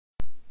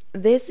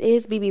This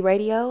is BB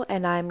Radio,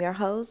 and I'm your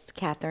host,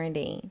 Catherine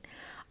Dean.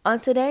 On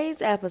today's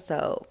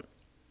episode,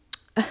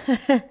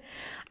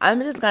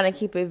 I'm just going to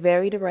keep it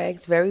very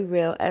direct, very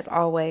real as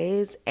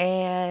always.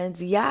 And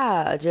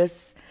yeah,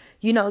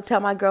 tell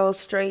my girls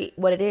straight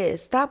what it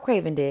is. Stop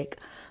craving dick.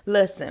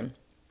 Listen,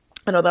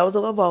 I know that was a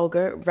little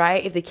vulgar,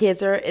 right? If the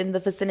kids are in the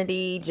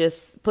vicinity,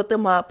 just put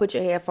them up, put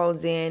your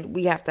headphones in.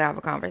 We have to have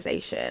a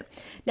conversation.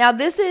 Now,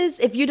 this is,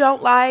 if you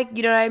don't like,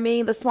 you know what I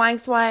mean, the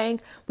swang,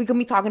 we can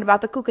be talking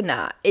about the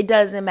kukanat. It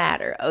doesn't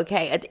matter,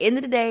 okay? At the end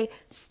of the day,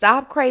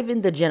 stop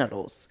craving the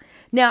genitals.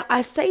 Now,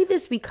 I say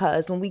this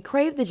because when we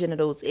crave the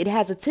genitals, it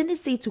has a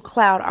tendency to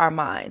cloud our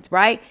minds,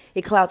 right?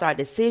 It clouds our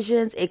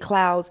decisions, it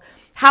clouds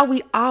how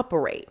we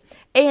operate.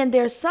 And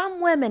there's some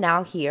women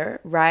out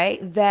here,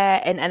 right,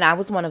 and I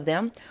was one of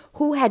them,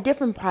 who had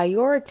different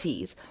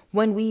priorities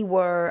when we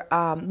were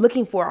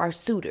looking for our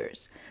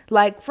suitors.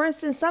 Like, for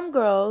instance, some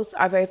girls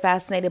are very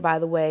fascinated by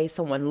the way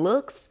someone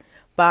looks,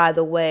 by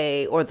the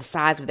way, or the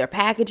size of their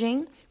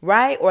packaging,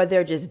 right? Or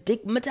they're just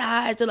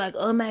digmatized. They're like,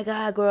 oh my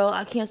God, girl,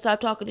 I can't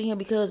stop talking to him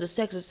because the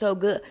sex is so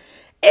good.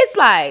 It's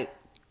like,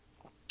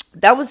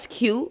 that was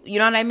cute. You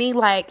know what I mean?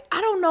 Like,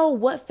 I don't know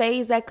what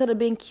phase that could have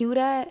been cute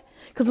at.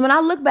 Because when I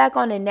look back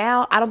on it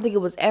now, I don't think it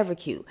was ever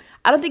cute.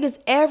 I don't think it's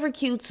ever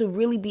cute to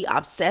really be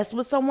obsessed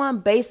with someone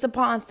based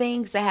upon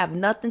things that have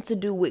nothing to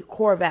do with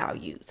core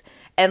values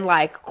and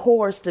like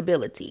core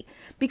stability.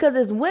 Because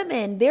as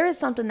women, there is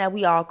something that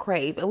we all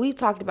crave. And we've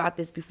talked about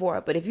this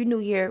before. But if you're new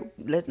here,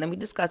 let me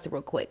discuss it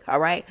real quick. All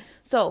right.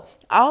 So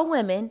all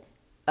women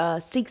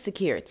seek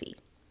security.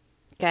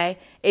 Okay.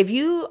 If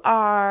you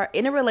are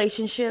in a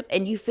relationship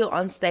and you feel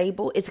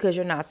unstable, it's because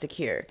you're not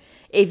secure.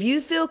 If you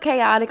feel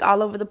chaotic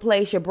all over the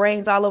place, your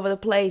brain's all over the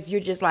place,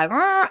 you're just like,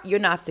 you're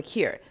not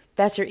secure.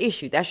 That's your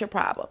issue. That's your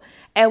problem.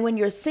 And when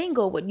you're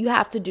single, what you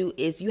have to do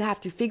is you have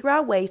to figure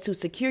out ways to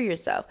secure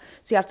yourself.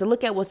 So you have to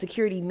look at what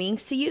security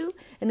means to you.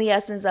 And the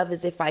essence of,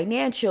 is it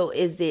financial?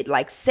 Is it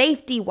like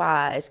safety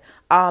wise?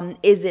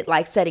 Is it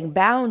like setting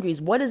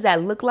boundaries? What does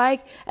that look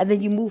like? And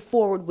then you move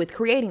forward with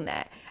creating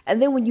that.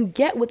 And then when you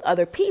get with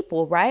other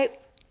people, right?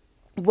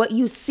 What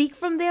you seek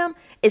from them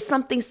is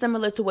something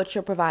similar to what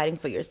you're providing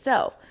for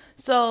yourself.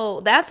 So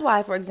that's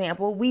why, for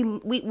example,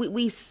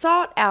 we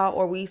sought out,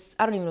 or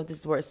I don't even know if this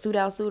is word, suit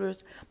out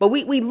suitors, but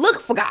we look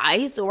for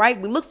guys, right?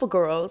 We look for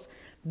girls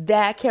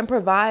that can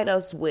provide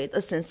us with a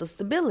sense of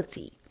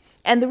stability.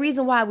 And the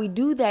reason why we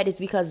do that is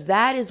because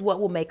that is what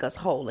will make us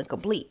whole and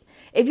complete.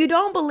 If you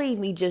don't believe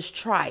me, just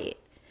try it.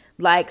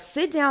 Like,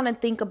 sit down and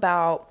think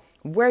about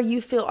where you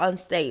feel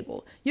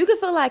unstable. You can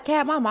feel like,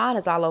 Cat, my mind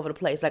is all over the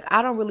place. Like,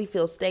 I don't really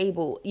feel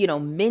stable,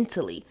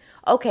 mentally.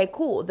 Okay,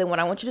 cool. Then what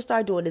I want you to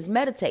start doing is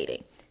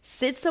meditating.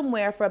 Sit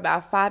somewhere for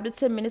about 5 to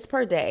 10 minutes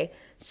per day.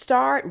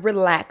 Start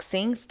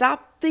relaxing.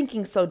 Stop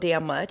thinking so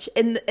damn much.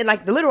 And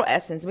like the literal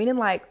essence, meaning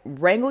like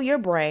wrangle your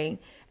brain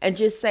and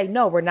just say,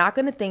 no, we're not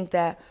going to think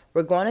that.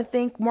 We're going to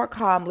think more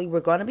calmly. We're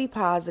going to be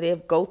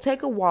positive. Go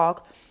take a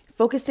walk.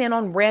 Focus in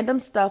on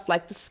random stuff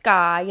like the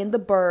sky and the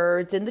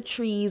birds and the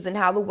trees and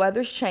how the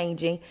weather's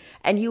changing.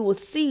 And you will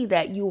see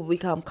that you will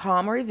become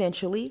calmer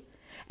eventually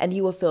and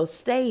you will feel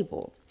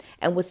stable.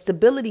 And with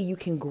stability, you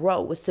can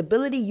grow. With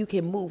stability, you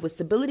can move. With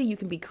stability, you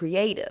can be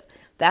creative.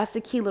 That's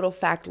the key little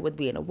factor with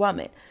being a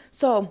woman.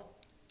 So,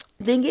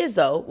 thing is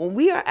though, when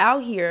we are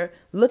out here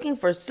looking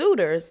for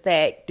suitors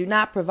that do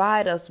not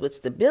provide us with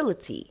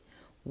stability,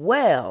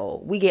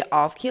 well, we get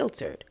off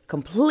kiltered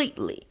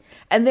completely.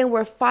 And then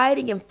we're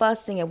fighting and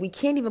fussing and we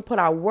can't even put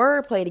our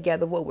wordplay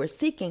together what we're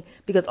seeking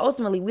because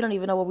ultimately we don't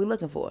even know what we're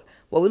looking for.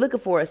 What we're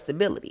looking for is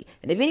stability.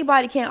 And if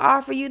anybody can't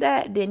offer you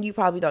that, then you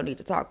probably don't need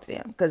to talk to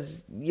them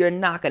because you're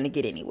not going to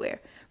get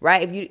anywhere,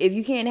 right? If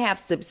you can't have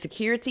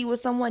security with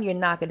someone, you're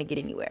not going to get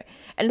anywhere.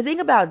 And the thing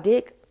about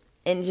dick,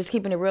 and just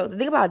keeping it real, the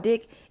thing about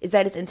dick is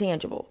that it's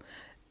intangible.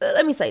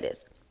 Let me say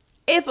this.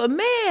 If a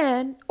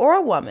man or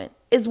a woman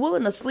is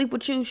willing to sleep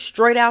with you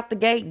straight out the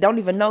gate, don't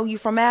even know you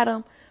from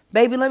Adam,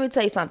 baby, let me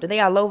tell you something. They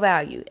are low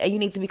value and you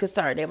need to be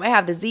concerned. They might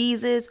have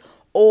diseases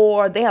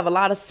or they have a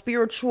lot of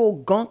spiritual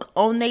gunk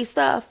on their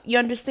stuff. You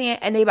understand?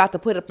 And they about to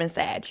put up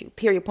inside you,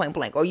 period, point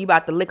blank. Or you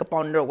about to lick up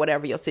on it or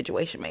whatever your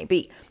situation may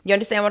be. You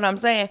understand what I'm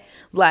saying?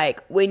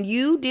 Like when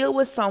you deal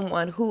with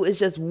someone who is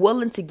just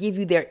willing to give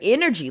you their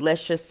energy,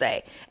 let's just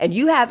say, and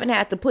you haven't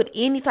had to put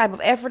any type of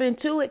effort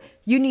into it,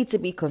 you need to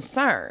be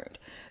concerned.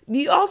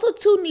 You also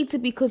too need to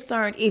be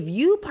concerned if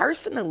you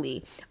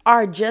personally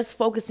are just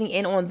focusing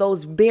in on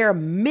those bare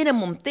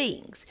minimum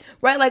things,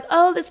 right? Like,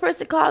 oh, this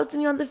person calls to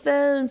me on the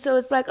phone, so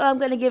it's like, oh, I'm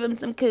gonna give him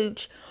some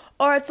cooch.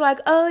 Or it's like,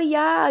 oh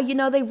yeah,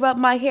 they rub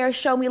my hair,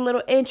 show me a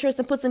little interest,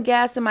 and put some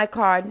gas in my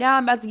car. Now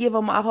I'm about to give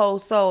them my whole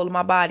soul and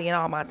my body and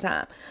all my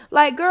time.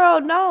 Like, girl,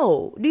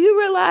 no. Do you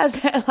realize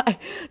that like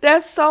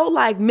that's so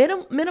like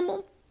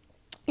minimum?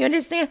 You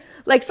understand?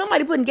 Like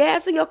somebody putting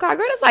gas in your car,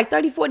 girl, that's like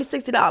 $30, $40,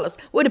 $60.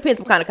 Well, it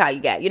depends what kind of car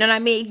you got. You know what I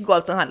mean? You can go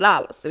up to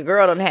 $100. So the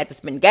girl don't have to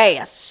spend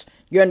gas.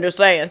 You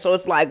understand? So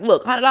it's like,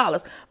 look, $100.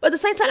 But at the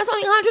same time, that's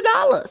only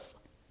 $100.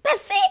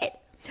 That's it.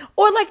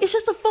 Or like, it's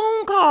just a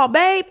phone call,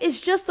 babe. It's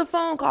just a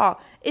phone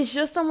call. It's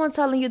just someone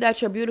telling you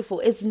that you're beautiful.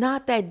 It's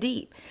not that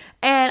deep.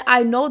 And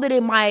I know that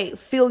it might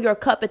fill your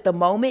cup at the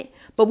moment,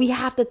 but we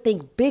have to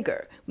think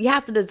bigger. We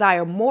have to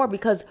desire more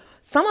because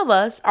some of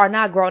us are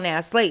not grown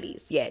ass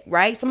ladies yet,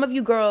 right? Some of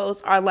you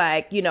girls are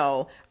like,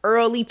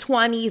 early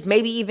 20s,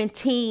 maybe even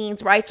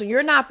teens, right? So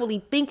you're not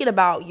fully thinking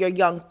about your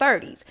young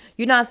 30s.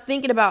 You're not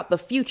thinking about the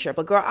future.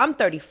 But girl, I'm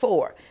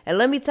 34. And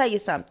let me tell you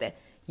something.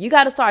 You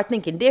got to start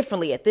thinking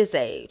differently at this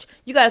age.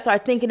 You got to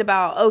start thinking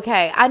about,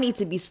 okay, I need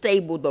to be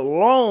stable the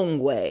long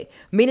way,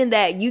 meaning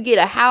that you get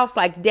a house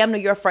like damn near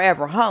your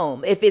forever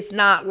home. If it's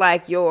not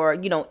like your,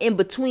 in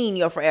between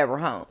your forever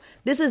home.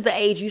 This is the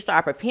age you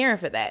start preparing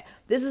for that.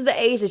 This is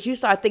the age that you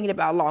start thinking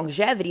about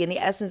longevity in the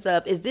essence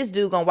of, is this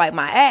dude going to wipe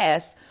my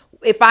ass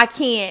if I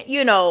can't,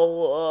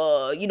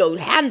 handle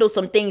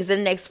some things in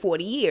the next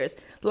 40 years?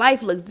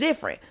 Life looks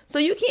different. So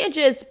you can't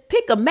just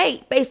pick a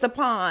mate based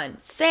upon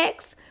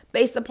sex,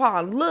 based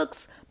upon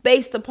looks,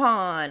 based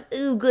upon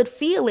good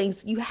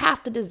feelings. You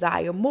have to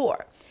desire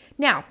more.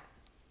 Now,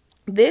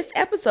 this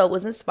episode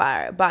was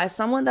inspired by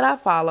someone that I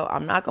follow.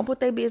 I'm not going to put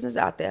their business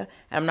out there.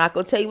 And I'm not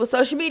going to tell you what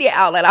social media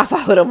outlet I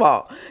follow them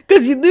all.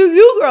 Because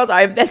you girls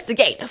are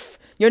investigative.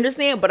 You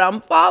understand? But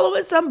I'm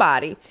following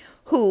somebody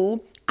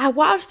who I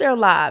watch their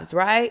lives,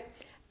 right?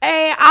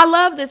 And I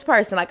love this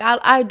person. Like,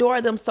 I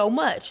adore them so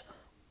much.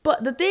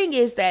 But the thing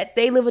is that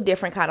they live a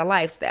different kind of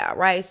lifestyle,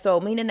 right?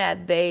 So meaning that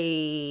how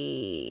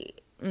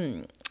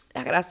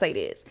can I say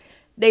this?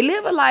 They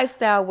live a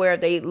lifestyle where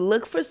they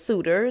look for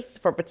suitors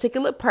for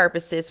particular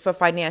purposes for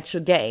financial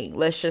gain.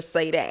 Let's just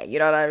say that, you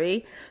know what I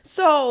mean?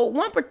 So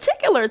one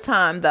particular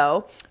time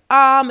though,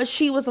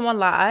 she was on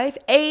live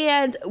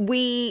and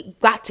we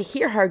got to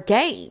hear her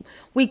game.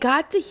 We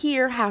got to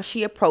hear how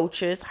she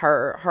approaches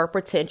her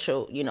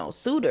potential,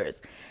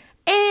 suitors.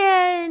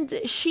 And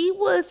she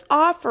was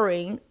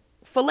offering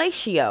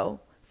fellatio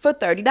for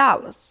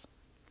 $30.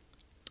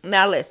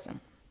 Now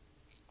listen,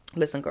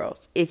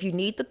 girls, if you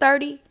need the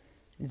 30,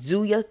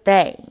 do your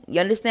thing. You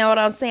understand what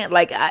I'm saying?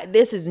 Like,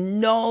 this is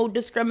no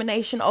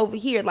discrimination over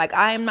here. Like,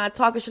 I am not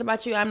talking shit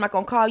about you. I'm not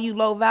going to call you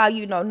low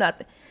value. No,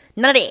 nothing.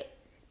 None of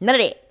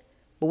that.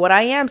 But what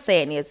I am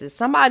saying is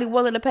somebody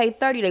willing to pay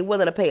 30, they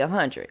willing to pay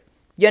 100.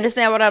 You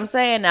understand what I'm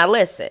saying? Now,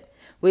 listen,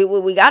 we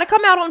got to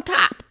come out on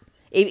top.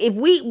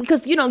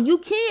 Because, you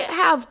can't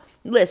have,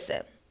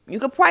 listen, you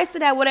can price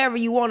it at whatever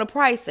you want to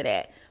price it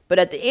at. But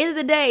at the end of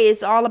the day,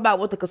 it's all about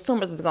what the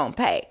consumers is going to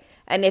pay.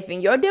 And if in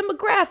your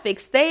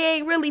demographics, they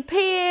ain't really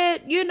paying,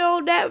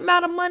 that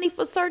amount of money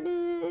for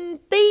certain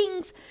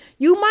things,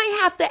 you might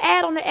have to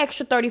add on the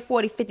extra $30,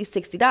 $40, $50,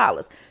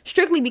 $60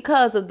 strictly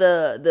because of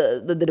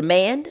the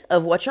demand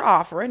of what you're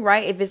offering,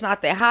 right? If it's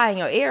not that high in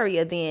your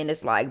area, then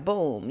it's like,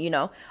 boom,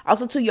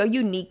 also to your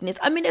uniqueness.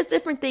 I mean, there's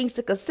different things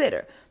to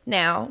consider.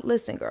 Now,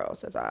 listen,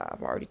 girls, as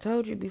I've already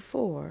told you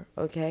before,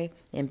 okay,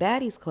 in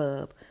Baddies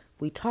Club,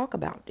 we talk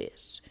about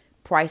this,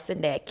 pricing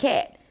that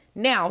cat.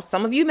 Now,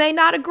 some of you may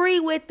not agree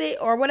with it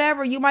or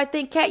whatever. You might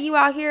think, Cat, you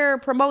out here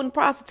promoting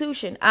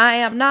prostitution. I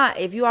am not.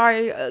 If you are,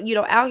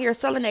 out here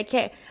selling that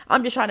cat,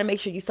 I'm just trying to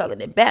make sure you're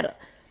selling it better.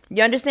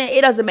 You understand?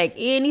 It doesn't make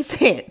any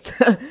sense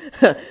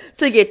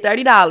to get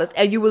 $30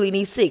 and you really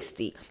need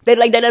 60. That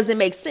doesn't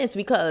make sense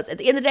because at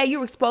the end of the day,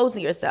 you're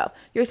exposing yourself.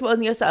 You're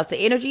exposing yourself to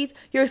energies.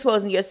 You're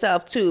exposing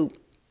yourself to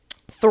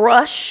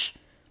thrush.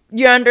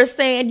 You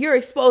understand? You're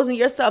exposing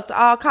yourself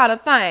to all kind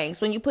of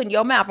things when you put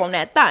your mouth on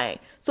that thing.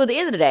 So at the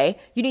end of the day,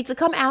 you need to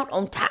come out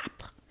on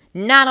top,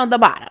 not on the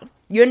bottom.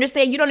 You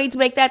understand? You don't need to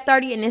make that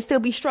 30 and then still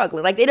be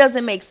struggling. Like, it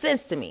doesn't make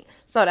sense to me.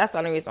 So that's the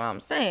only reason why I'm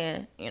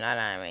saying, you know what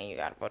I mean? You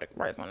got to put a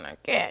price on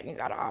that cat. You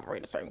got to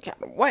operate a certain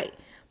kind of way.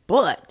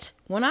 But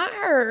when I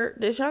heard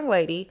this young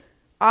lady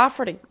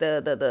offer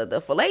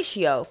the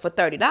fellatio for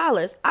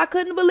 $30, I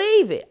couldn't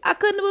believe it.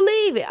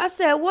 I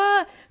said,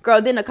 what?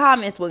 Girl, then the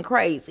comments went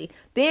crazy.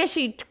 Then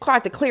she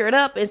tried to clear it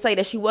up and say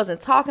that she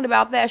wasn't talking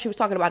about that. She was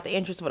talking about the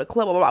interest for the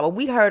club, blah, blah, blah. But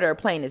we heard her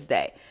plain as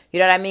day. You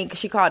know what I mean? Because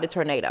she called it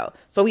tornado.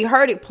 So we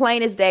heard it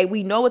plain as day.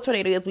 We know what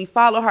tornado is. We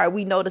follow her.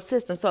 We know the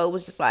system. So it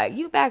was just like,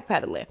 you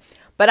backpedaling.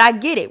 But I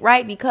get it,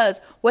 right?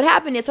 Because what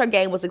happened is her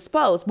game was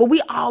exposed. But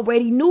we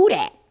already knew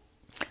that.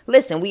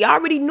 Listen, we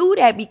already knew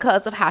that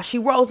because of how she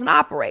rolls and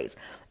operates.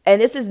 And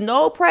this is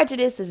no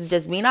prejudice. This is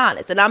just being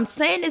honest. And I'm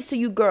saying this to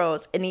you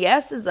girls in the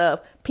essence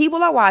of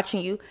people are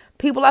watching you,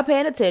 people are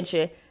paying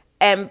attention,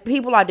 and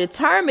people are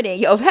determining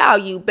your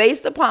value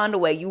based upon the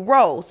way you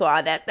roll. So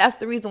that's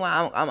the reason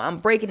why I'm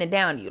breaking it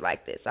down to you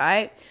like this, all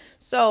right?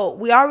 So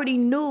we already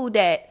knew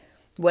that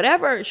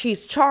whatever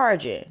she's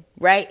charging,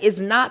 right, is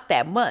not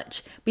that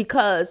much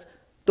because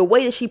the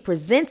way that she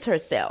presents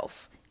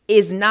herself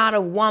is not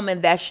a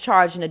woman that's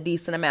charging a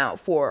decent amount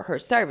for her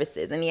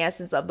services in the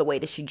essence of the way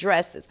that she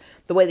dresses,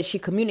 the way that she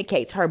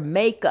communicates, her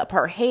makeup,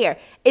 her hair.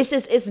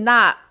 It's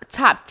not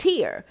top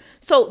tier.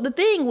 So the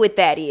thing with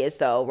that is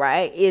though,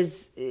 right,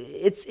 is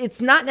it's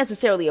not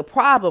necessarily a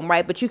problem,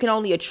 right? But you can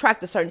only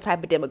attract a certain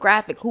type of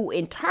demographic who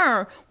in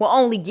turn will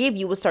only give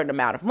you a certain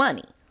amount of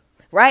money.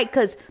 right?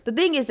 Because the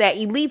thing is that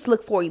elites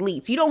look for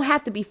elites. You don't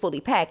have to be fully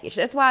packaged.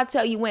 That's why I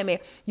tell you women,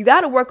 you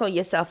got to work on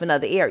yourself in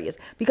other areas.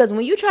 Because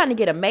when you're trying to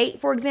get a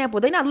mate, for example,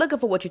 they're not looking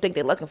for what you think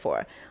they're looking for.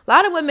 A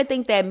lot of women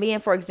think that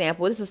men, for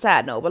example, this is a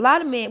side note, but a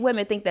lot of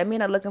women think that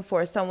men are looking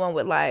for someone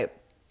with like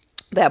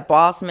that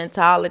boss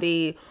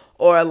mentality,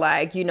 or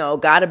like,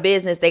 got a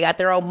business, they got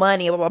their own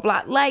money, blah, blah,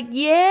 blah. Like,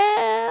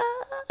 yeah.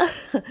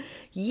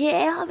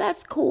 Yeah,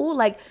 that's cool.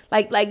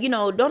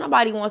 Don't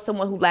nobody want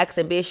someone who lacks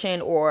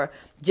ambition or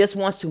just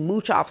wants to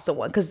mooch off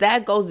someone, because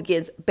that goes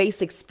against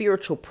basic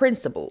spiritual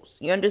principles.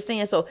 You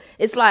understand? So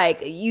it's like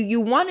you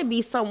want to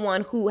be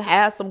someone who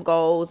has some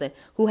goals and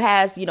who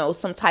has,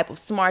 some type of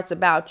smarts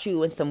about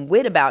you and some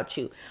wit about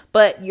you,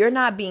 but you're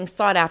not being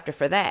sought after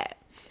for that.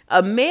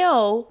 A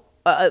male,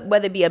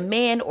 whether it be a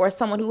man or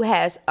someone who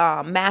has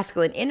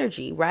masculine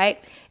energy,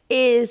 right,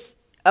 is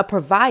a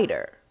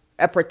provider,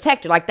 a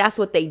protector. Like, that's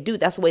what they do.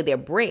 That's the way they're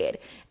bred.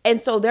 And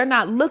so they're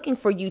not looking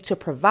for you to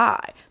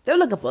provide. They're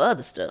looking for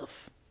other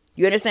stuff.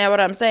 You understand what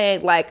I'm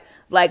saying?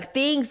 Like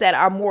things that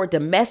are more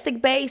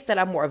domestic based, that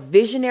are more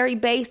visionary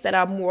based, that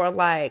are more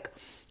like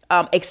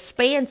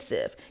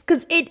expansive.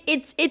 Because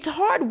it's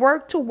hard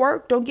work to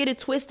work. Don't get it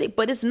twisted,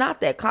 but it's not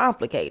that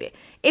complicated.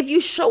 If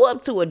you show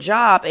up to a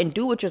job and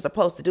do what you're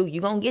supposed to do,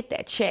 you're going to get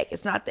that check.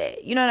 It's not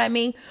that, you know what I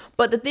mean?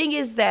 But the thing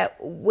is that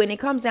when it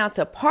comes down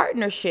to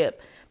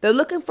partnership, they're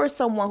looking for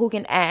someone who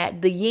can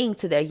add the yin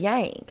to their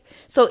yang.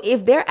 So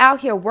if they're out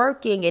here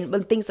working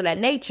and things of that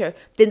nature,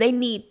 then they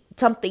need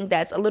something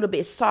that's a little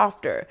bit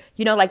softer,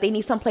 like they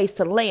need some place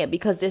to land,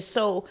 because it's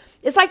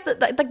like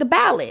the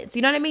balance,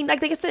 you know what I mean?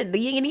 Like I said, the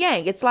yin and the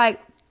yang. It's like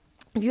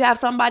if you have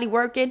somebody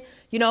working,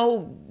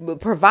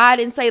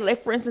 providing, say,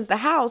 like, for instance, the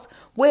house,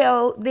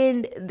 well,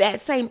 then that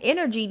same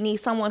energy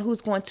needs someone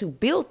who's going to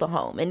build the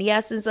home in the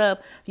essence of,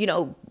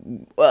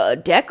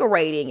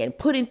 decorating and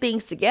putting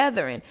things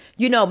together and,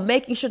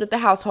 making sure that the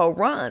household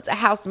runs. A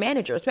house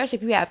manager, especially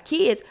if you have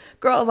kids,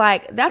 girl,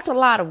 like, that's a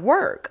lot of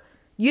work.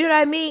 You know what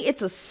I mean?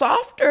 It's a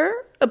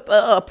softer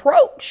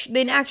approach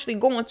than actually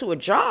going to a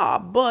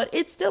job, but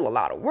it's still a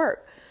lot of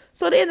work.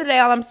 So at the end of the day,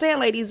 all I'm saying,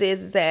 ladies,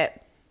 is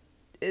that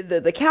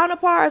the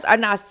counterparts are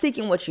not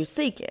seeking what you're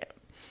seeking.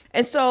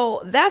 And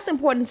so that's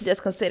important to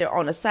just consider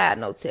on a side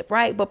note tip,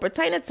 right? But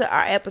pertaining to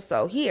our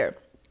episode here,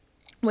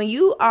 when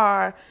you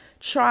are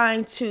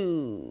trying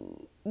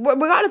to,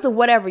 regardless of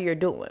whatever you're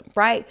doing,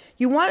 right?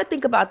 You want to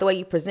think about the way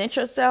you present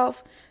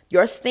yourself,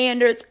 your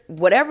standards,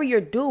 whatever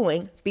you're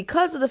doing,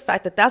 because of the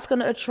fact that that's going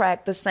to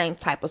attract the same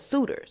type of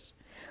suitors.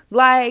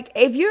 Like,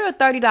 if you're a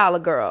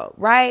 $30 girl,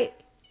 right?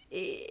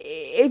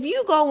 If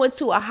you go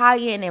into a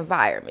high-end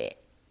environment,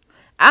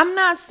 I'm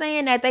not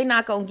saying that they're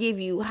not going to give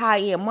you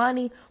high-end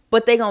money,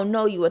 but they're going to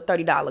know you a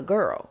 $30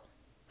 girl.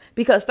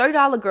 Because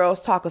 $30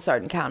 girls talk a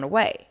certain kind of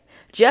way.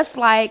 Just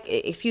like,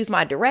 excuse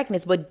my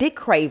directness, but dick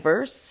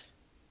cravers,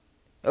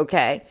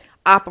 okay,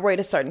 operate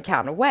a certain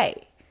kind of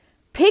way.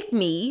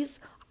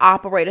 Pick-me's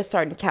operate a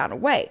certain kind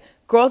of way.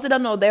 Girls that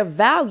don't know their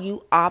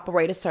value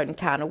operate a certain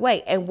kind of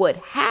way. And what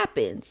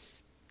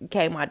happens,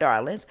 okay, my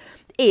darlings,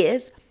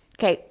 is,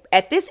 okay,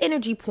 at this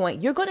energy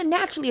point, you're going to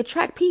naturally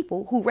attract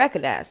people who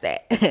recognize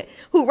that,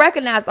 who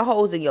recognize the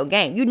holes in your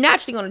game. You're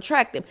naturally going to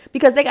attract them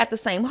because they got the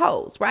same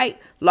holes, right?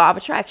 Law of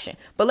attraction.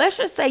 But let's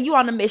just say you're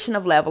on a mission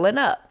of leveling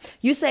up.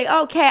 You say,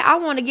 okay, I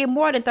want to get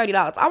more than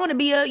 $30. I want to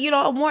be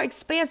a more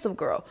expansive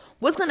girl.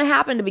 What's going to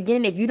happen in the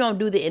beginning if you don't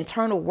do the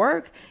internal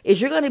work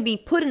is you're going to be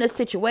put in a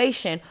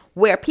situation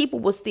where people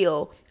will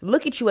still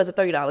look at you as a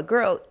 $30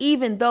 girl,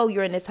 even though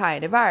you're in this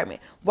high-end environment.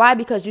 Why?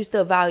 Because you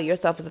still value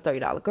yourself as a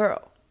 $30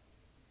 girl.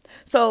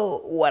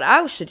 So what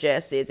I would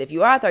suggest is if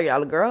you are a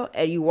 $30 girl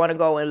and you want to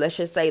go in, let's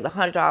just say the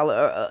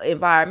 $100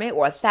 environment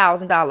or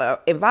 $1,000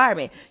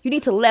 environment, you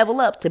need to level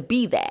up to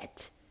be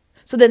that.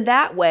 So then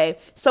that way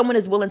someone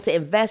is willing to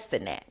invest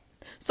in that.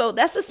 So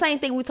that's the same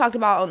thing we talked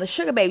about on the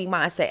Sugar Baby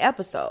Mindset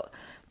episode.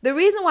 The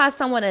reason why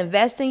someone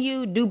invests in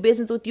you, do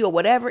business with you or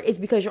whatever, is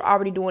because you're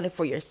already doing it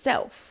for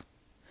yourself.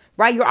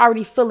 Right? You're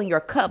already filling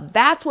your cup.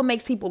 That's what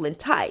makes people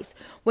entice.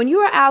 When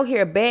you're out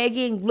here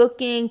begging,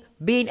 looking,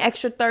 being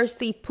extra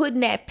thirsty,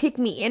 putting that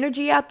pick-me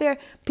energy out there,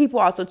 people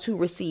also too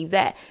receive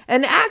that.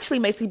 And it actually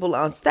makes people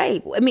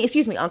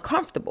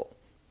uncomfortable.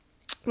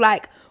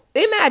 Like,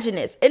 imagine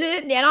this. And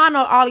I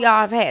know all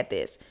y'all have had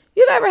this.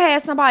 You've ever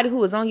had somebody who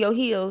was on your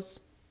heels?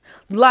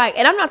 Like,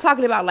 and I'm not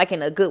talking about like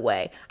in a good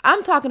way.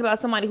 I'm talking about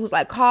somebody who's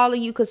like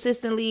calling you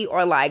consistently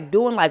or like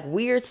doing like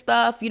weird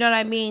stuff. You know what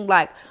I mean?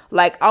 Like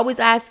always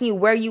asking you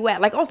where you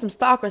at, like on some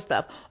stalker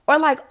stuff, or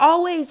like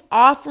always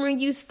offering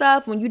you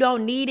stuff when you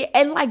don't need it.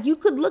 And like, you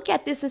could look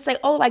at this and say,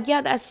 oh, like,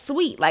 yeah, that's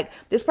sweet. Like,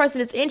 this person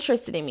is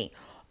interested in me.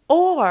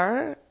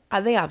 Or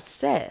are they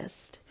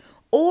obsessed?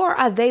 Or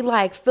are they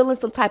like feeling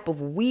some type of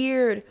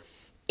weird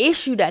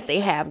issue that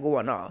they have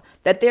going on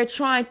that they're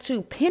trying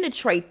to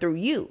penetrate through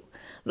you?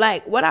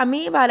 Like, what I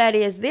mean by that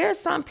is there are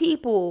some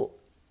people,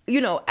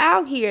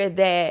 out here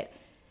that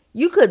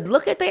you could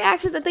look at their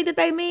actions and think that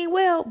they mean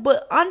well,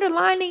 but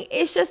underlining,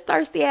 it's just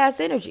thirsty ass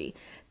energy.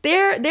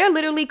 They're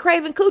literally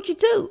craving coochie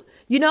too,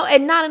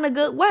 and not in a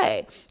good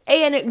way.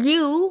 And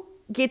you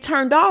get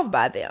turned off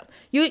by them.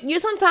 You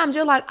sometimes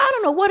you're like, I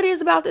don't know what it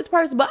is about this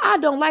person, but I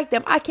don't like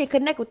them. I can't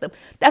connect with them.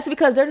 That's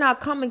because they're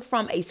not coming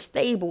from a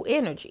stable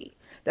energy.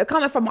 They're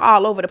coming from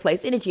all over the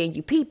place energy, and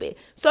you peep it.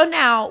 So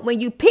now when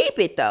you peep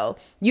it though,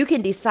 you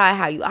can decide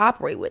how you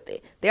operate with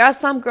it. There are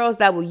some girls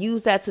that will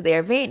use that to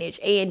their advantage,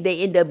 and they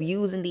end up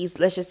using these,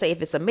 let's just say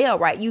if it's a male,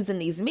 right, using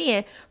these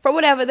men for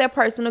whatever their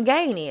personal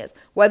gain is,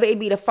 whether it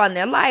be to fund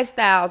their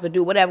lifestyles or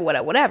do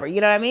whatever, you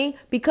know what I mean?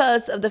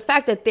 Because of the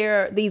fact that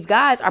these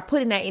guys are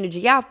putting that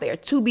energy out there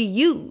to be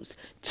used,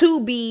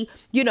 to be,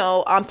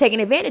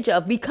 taken advantage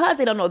of, because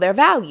they don't know their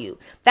value.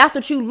 That's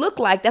what you look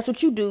like. That's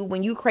what you do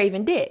when you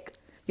craving dick.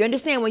 You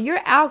understand? When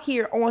you're out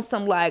here on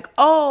some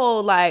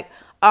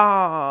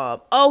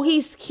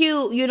he's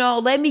cute,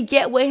 let me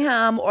get with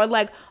him, or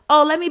like,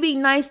 oh, let me be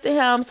nice to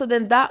him, so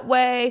then that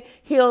way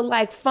he'll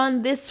like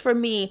fund this for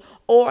me,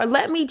 or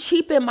let me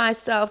cheapen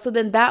myself so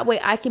then that way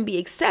I can be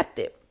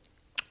accepted.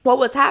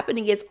 What's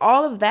happening is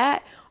all of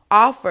that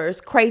offers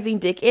craving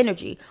dick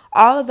energy.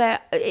 All of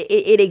that,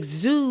 it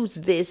exudes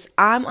this,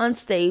 I'm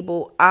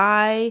unstable,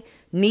 I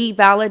need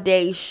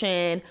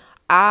validation,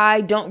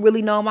 I don't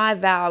really know my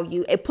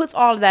value. It puts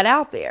all of that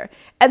out there.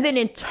 And then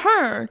in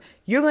turn,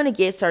 you're going to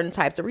get certain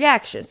types of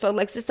reactions. So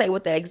let's just say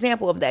with the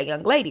example of that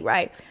young lady,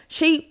 right?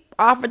 She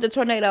offered the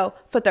tornado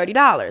for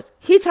 $30.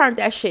 He turned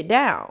that shit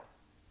down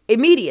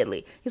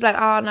immediately. He's like,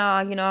 oh, no,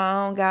 I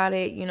don't got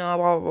it, blah,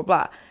 blah, blah,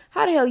 blah.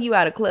 How the hell you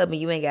at a club and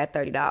you ain't got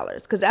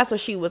 $30? Because that's what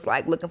she was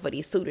like looking for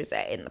these suitors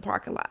at in the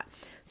parking lot.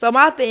 So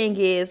my thing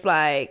is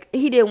like,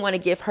 he didn't want to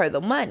give her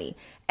the money.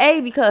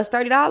 Because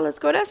 $30,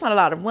 girl, that's not a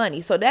lot of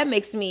money. So that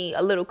makes me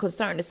a little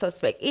concerned and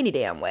suspect any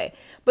damn way.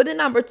 But then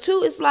number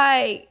two is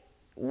like,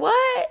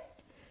 what?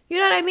 You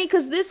know what I mean?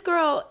 Because this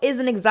girl is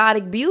an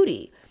exotic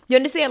beauty. You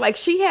understand? Like,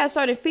 she has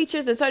certain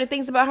features and certain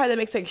things about her that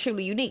makes her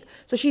extremely unique.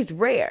 So she's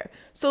rare.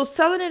 So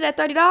selling it at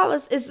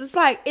 $30 is just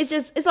like,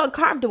 it's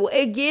uncomfortable.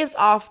 It gives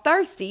off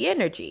thirsty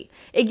energy.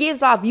 It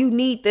gives off, you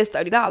need this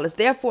 $30.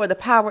 Therefore, the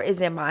power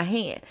is in my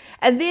hand.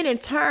 And then in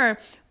turn,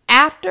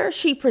 after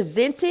she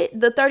presented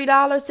the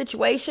 $30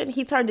 situation,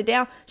 he turned it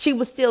down. She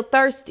was still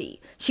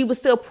thirsty. She was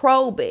still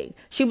probing.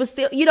 She was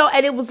still,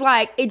 and it was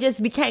like, it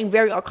just became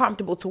very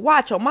uncomfortable to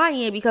watch on my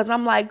end, because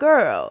I'm like,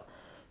 girl,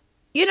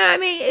 you know what I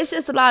mean? It's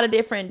just a lot of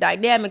different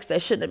dynamics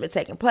that shouldn't have been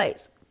taking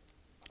place.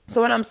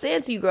 So what I'm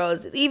saying to you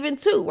girls is, even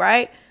too,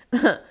 right?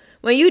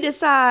 When you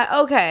decide,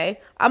 okay,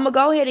 I'm going to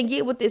go ahead and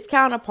get with this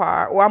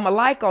counterpart, or I'm going to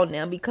like on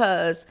them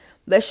because,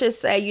 let's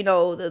just say,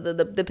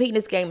 the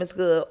penis game is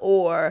good,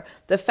 or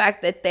the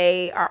fact that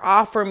they are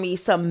offering me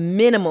some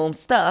minimum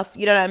stuff,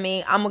 you know what I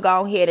mean? I'm going to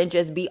go ahead and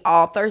just be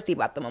all thirsty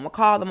about them. I'm going to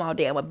call them all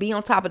day. I'm going to be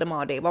on top of them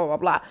all day, blah, blah,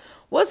 blah.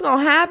 What's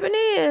going to happen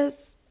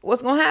is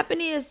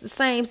the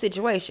same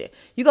situation.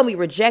 You're going to be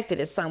rejected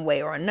in some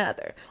way or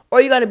another, or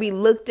you're going to be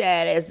looked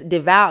at as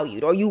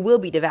devalued, or you will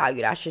be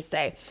devalued, I should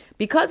say,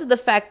 because of the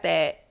fact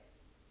that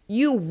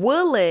you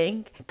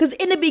willing, because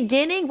in the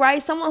beginning,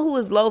 right, someone who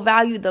is low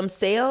value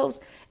themselves,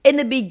 in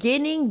the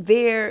beginning,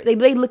 they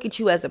look at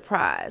you as a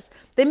prize.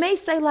 They may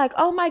say like,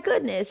 oh my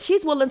goodness,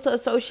 she's willing to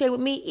associate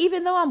with me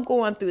even though I'm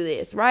going through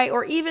this, right?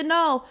 Or even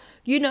though,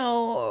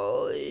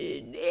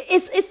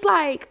 it's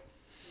like,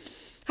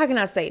 how can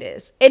I say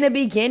this? In the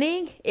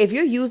beginning, if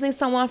you're using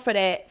someone for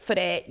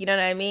that, you know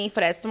what I mean?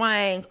 For that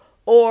swing,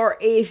 or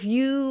if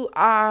you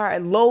are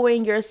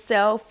lowering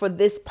yourself for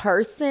this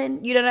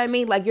person, you know what I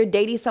mean? Like, you're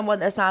dating someone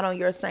that's not on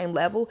your same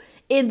level.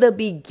 In the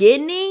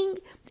beginning,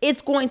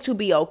 it's going to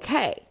be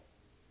okay.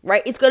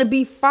 Right? It's going to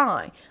be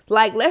fine.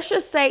 Like, let's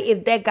just say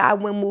if that guy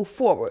would move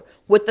forward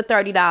with the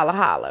 $30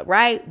 holler,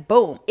 right?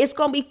 Boom. It's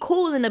going to be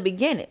cool in the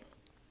beginning.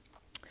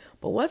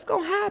 But what's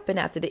going to happen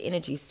after the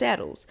energy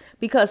settles?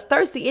 Because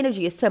thirsty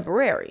energy is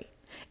temporary.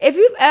 If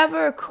you've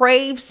ever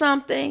craved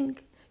something,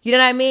 you know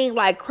what I mean?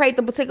 Like, craved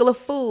a particular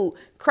food,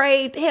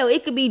 hell,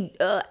 it could be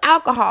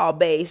alcohol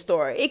based,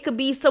 or it could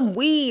be some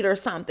weed or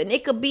something.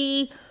 It could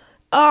be,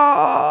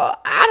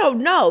 I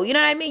don't know. You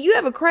know what I mean? You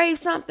ever crave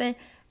something?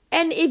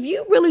 And if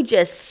you really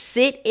just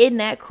sit in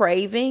that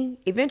craving,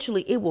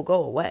 eventually it will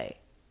go away.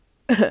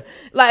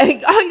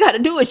 Like, all you got to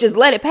do is just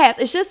let it pass.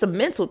 It's just a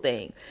mental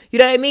thing. You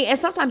know what I mean? And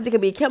sometimes it can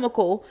be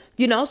chemical,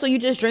 so you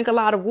just drink a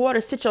lot of water,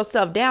 sit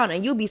yourself down,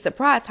 and you'll be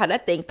surprised how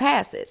that thing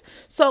passes.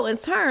 So in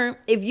turn,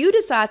 if you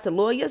decide to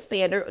lower your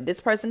standard, this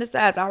person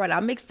decides, all right,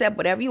 I'm going to accept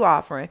whatever you're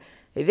offering,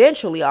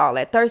 eventually all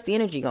that thirsty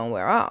energy going to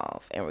wear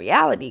off and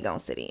reality going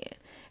to sit in.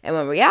 And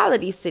when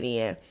reality sit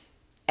in,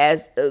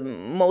 as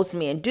most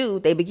men do,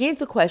 they begin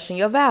to question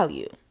your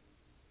value.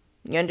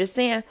 You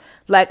understand?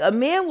 Like, a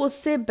man will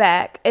sit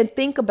back and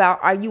think about,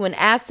 are you an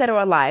asset or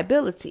a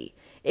liability?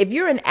 If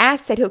you're an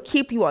asset, he'll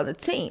keep you on the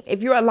team.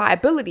 If you're a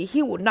liability,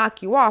 he will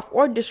knock you off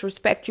or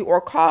disrespect you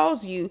or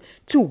cause you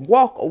to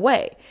walk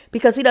away,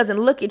 because he doesn't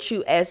look at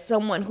you as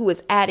someone who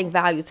is adding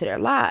value to their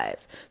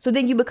lives. So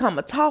then you become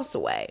a toss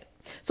away.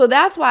 So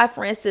that's why,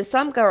 for instance,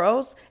 some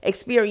girls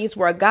experience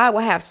where a guy will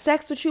have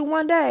sex with you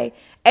one day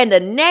and the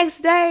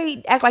next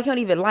day act like he don't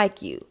even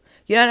like you.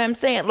 You know what I'm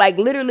saying? Like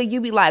literally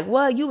you be like,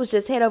 well, you was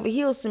just head over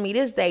heels to me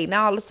this day.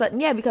 Now all of a sudden,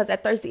 yeah, because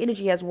that thirsty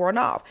energy has worn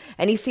off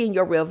and he's seeing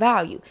your real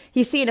value.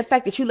 He's seeing the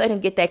fact that you let him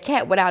get that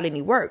cat without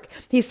any work.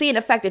 He's seeing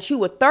the fact that you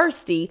were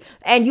thirsty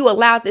and you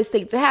allowed this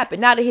thing to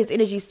happen. Now that his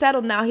energy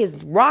settled, now his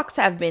rocks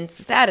have been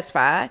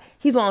satisfied.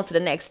 He's on to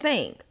the next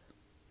thing.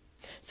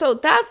 So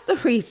that's the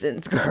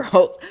reasons,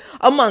 girls,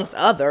 amongst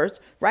others,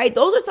 right?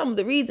 Those are some of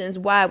the reasons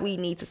why we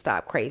need to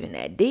stop craving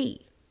that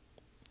D.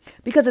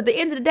 Because at the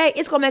end of the day,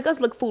 it's going to make us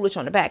look foolish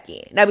on the back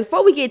end. Now,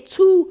 before we get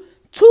too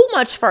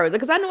much further,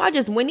 because I know I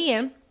just went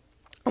in,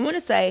 I want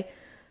to say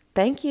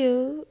thank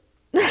you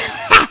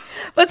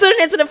for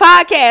tuning into the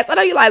podcast. I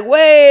know you're like,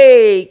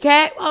 wait,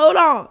 Kat, hold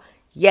on.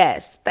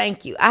 Yes,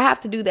 thank you. I have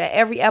to do that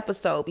every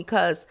episode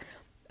because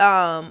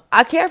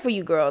I care for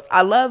you girls.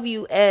 I love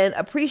you, and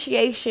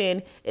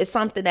appreciation is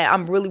something that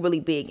I'm really, really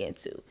big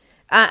into.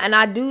 And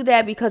I do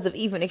that because of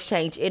even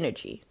exchange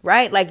energy,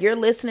 right? Like you're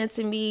listening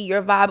to me,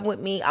 you're vibing with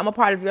me. I'm a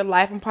part of your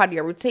life. I'm part of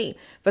your routine.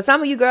 For some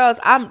of you girls,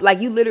 I'm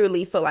like, you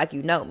literally feel like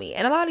you know me.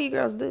 And a lot of you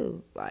girls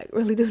do, like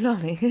really do know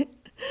me.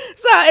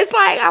 So it's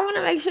like, I want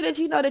to make sure that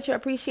you know that you're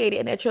appreciated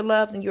and that you're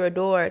loved and you're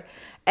adored.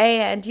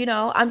 And, you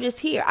know, I'm just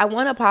here. I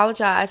want to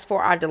apologize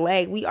for our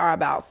delay. We are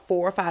about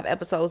 4 or 5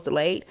 episodes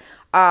delayed.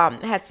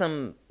 Had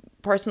some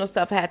personal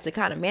stuff I had to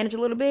kind of manage a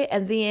little bit,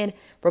 and then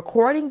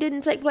recording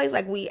didn't take place.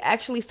 Like we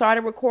actually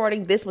started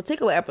recording this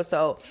particular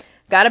episode,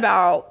 got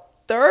about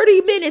 30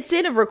 minutes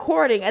in of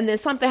recording, and then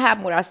something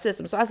happened with our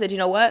system. So I said, you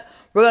know what?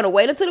 We're going to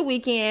wait until the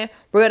weekend.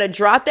 We're going to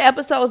drop the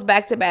episodes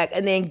back to back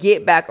and then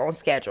get back on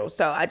schedule.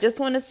 So I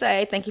just want to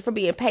say thank you for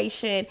being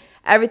patient.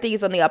 Everything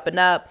is on the up and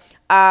up.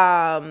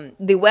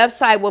 The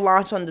website will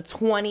launch on the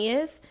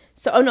 20th.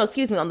 So, on the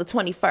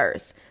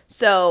 21st.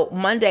 So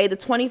Monday, the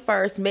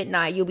 21st,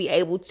 midnight, you'll be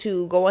able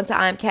to go onto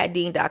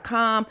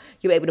imkatdean.com.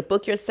 You'll be able to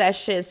book your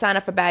session, sign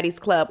up for Baddies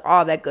Club,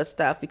 all that good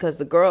stuff, because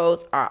the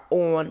girls are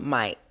on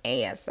my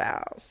ass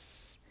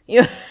house.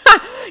 You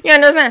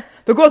understand?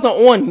 The girls are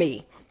on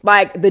me.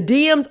 Like, the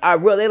DMs are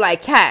really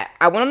like, Kat,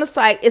 I went on the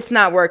site. It's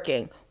not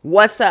working.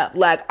 What's up?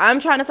 Like, I'm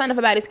trying to sign up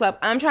for Baddies Club.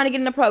 I'm trying to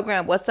get in the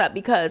program. What's up?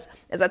 Because,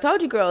 as I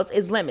told you, girls,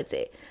 it's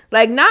limited.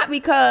 Like, not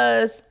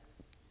because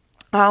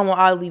I don't want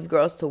all these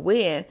girls to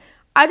win.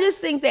 I just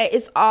think that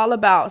it's all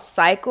about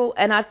cycle,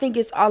 and I think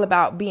it's all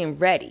about being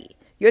ready.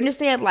 You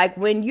understand? Like,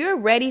 when you're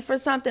ready for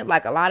something,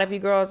 like a lot of you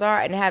girls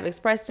are and have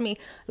expressed to me,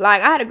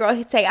 like, I had a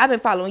girl say, I've been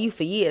following you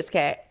for years,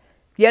 Kat.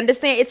 You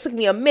understand? It took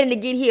me a minute to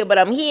get here, but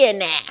I'm here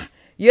now.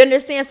 You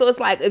understand? So it's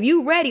like, if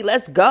you ready,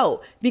 let's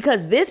go.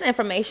 Because this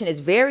information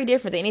is very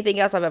different than anything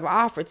else I've ever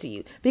offered to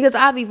you. Because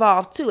I've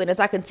evolved too. And as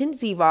I continue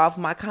to evolve,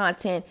 my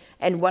content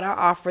and what I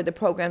offer, the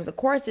programs, the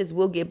courses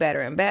will get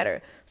better and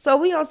better. So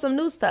we on some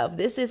new stuff.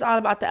 This is all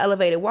about the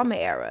elevated woman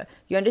era.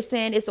 You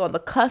understand? It's on the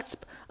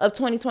cusp of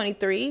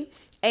 2023.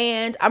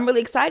 And I'm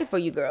really excited for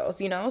you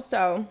girls, you know?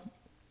 So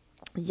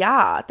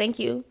yeah, thank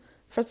you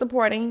for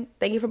supporting.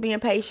 Thank you for being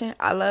patient.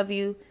 I love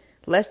you.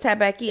 Let's tap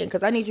back in,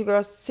 because I need you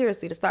girls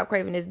seriously to stop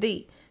craving this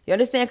D. You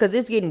understand? Because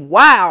it's getting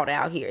wild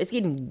out here. It's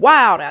getting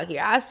wild out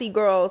here. I see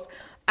girls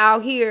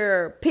out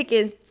here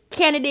picking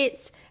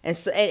candidates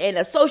and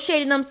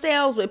associating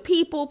themselves with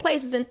people,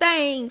 places, and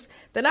things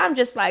that I'm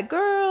just like,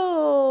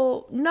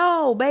 girl,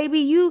 no, baby,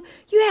 you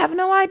have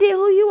no idea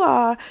who you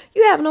are.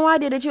 You have no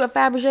idea that you're a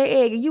Fabergé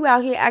egg, and you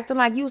out here acting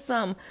like you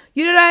some,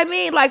 you know what I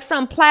mean? Like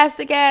some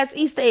plastic ass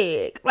Easter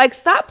egg. Like,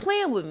 stop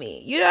playing with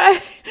me. You know what I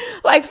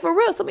mean? Like, for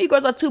real, some of you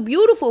girls are too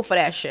beautiful for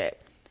that shit.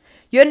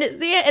 You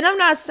understand? And I'm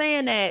not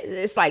saying that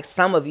it's like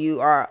some of you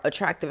are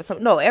attractive.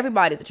 No,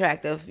 everybody's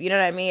attractive. You know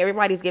what I mean?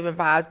 Everybody's giving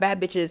vibes. Bad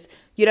bitches,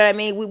 you know what I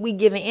mean? We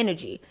giving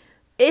energy.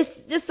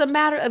 It's just a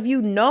matter of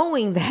you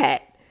knowing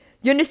that.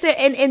 You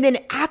understand? And then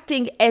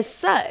acting as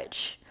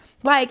such.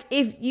 Like,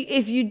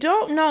 if you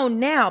don't know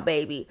now,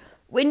 baby,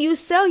 when you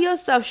sell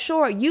yourself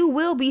short, you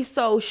will be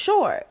so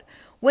short.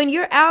 When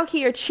you're out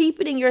here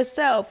cheapening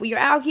yourself, when you're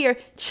out here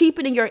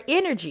cheapening your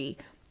energy,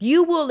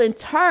 you will in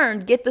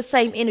turn get the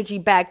same energy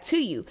back to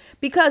you.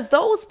 Because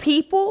those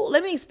people,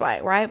 let me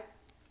explain, right?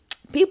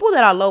 People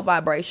that are low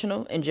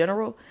vibrational in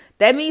general,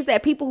 that means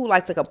that people who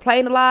like to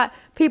complain a lot,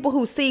 people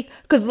who see,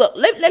 because look,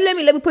 let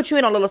me put you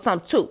in on a little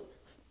something too.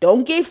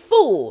 Don't get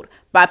fooled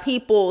by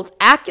people's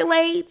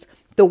accolades,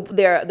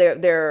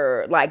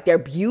 their like their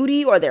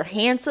beauty or their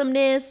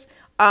handsomeness,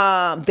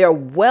 their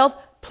wealth.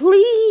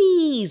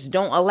 Please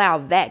don't allow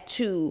that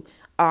to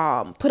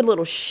put a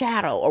little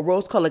shadow or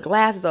rose-colored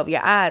glasses over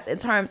your eyes in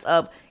terms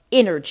of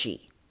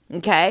energy.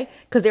 Okay?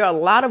 Because there are a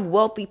lot of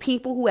wealthy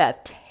people who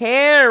have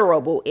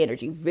terrible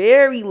energy,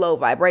 very low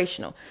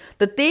vibrational.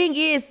 The thing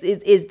is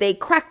they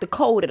crack the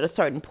code at a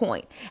certain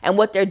point. And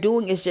what they're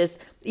doing is just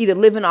either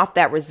living off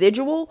that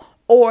residual,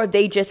 or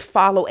they just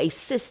follow a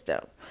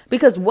system.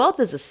 Because wealth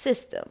is a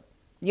system.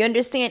 You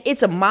understand?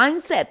 It's a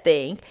mindset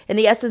thing in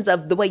the essence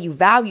of the way you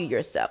value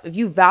yourself. If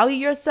you value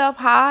yourself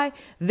high,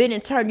 then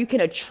in turn you can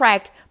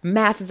attract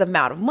massive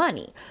amount of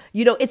money.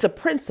 You know, it's a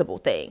principle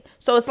thing.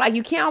 So it's like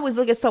you can't always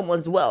look at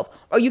someone's wealth,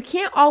 or you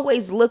can't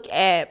always look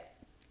at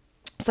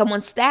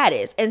someone's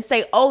status and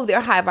say, oh,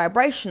 they're high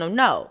vibrational.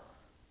 No.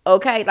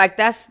 Okay, like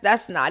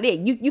that's not it.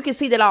 You can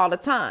see that all the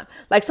time.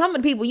 Like some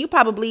of the people you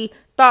probably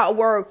thought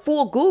were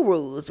full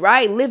gurus,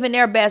 right? Living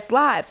their best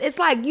lives. It's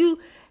like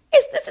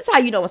this is how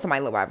you know when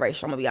somebody low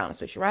vibration. I'm gonna be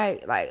honest with you,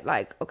 right?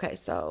 Like okay,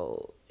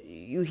 so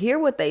you hear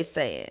what they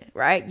saying,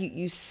 right?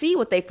 You see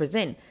what they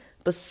present,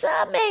 but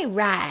something ain't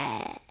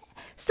right.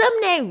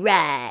 Something ain't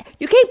right.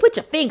 You can't put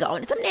your finger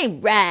on it. Something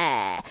ain't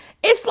right.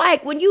 It's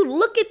like when you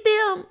look at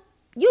them,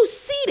 you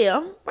see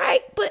them,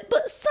 right? But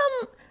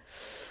some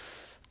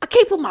I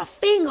can't put my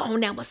finger on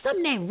that, but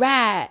something ain't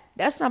right.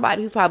 That's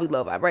somebody who's probably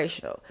low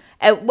vibrational.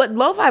 And what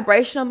low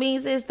vibrational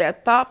means is their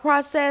thought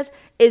process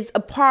is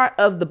a part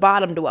of the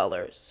bottom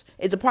dwellers.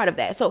 It's a part of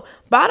that. So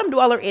bottom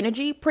dweller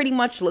energy pretty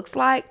much looks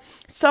like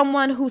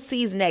someone who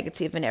sees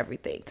negative in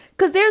everything.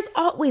 Because there's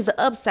always an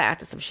upside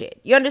to some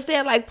shit. You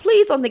understand? Like,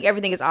 please don't think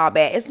everything is all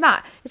bad. It's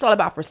not. It's all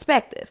about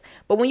perspective.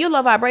 But when you're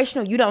low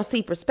vibrational, you don't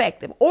see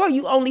perspective. Or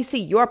you only see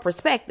your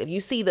perspective.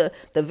 You see the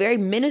very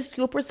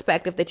minuscule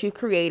perspective that you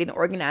created and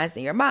organized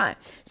in your mind.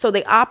 So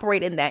they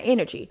operate in that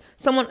energy.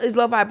 Someone is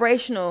low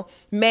vibrational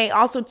may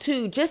also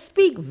too just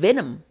speak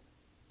venom.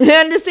 You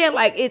understand?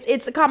 Like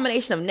it's a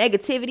combination of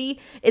negativity.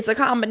 It's a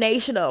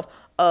combination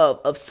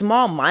of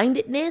small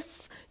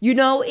mindedness. You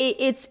know,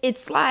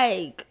 it's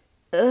like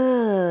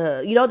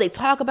they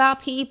talk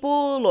about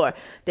people or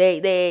they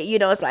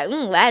it's like,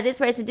 why is this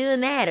person doing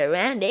that? Or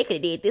they could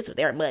have did this with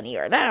their money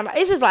or that.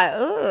 It's just like,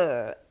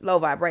 low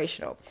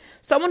vibrational.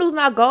 Someone who's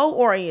not goal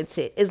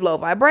oriented is low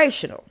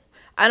vibrational.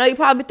 I know you're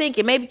probably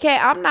thinking, maybe Kat,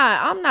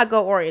 I'm not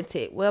goal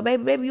oriented. Well,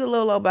 maybe you're a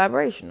little low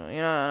vibrational. You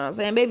know what I'm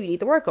saying? Maybe you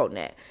need to work on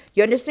that.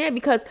 You understand?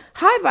 Because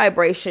high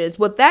vibrations,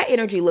 what that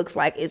energy looks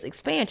like is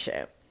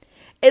expansion.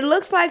 It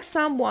looks like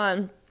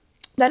someone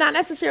they're not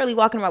necessarily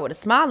walking around with a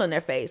smile on their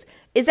face,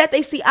 is that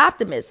they see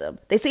optimism.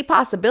 They see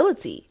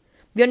possibility.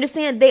 You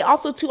understand? They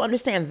also too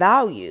understand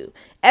value.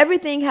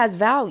 Everything has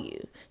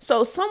value.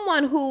 So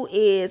someone who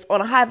is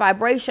on a high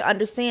vibration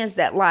understands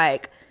that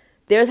like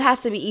there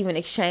has to be even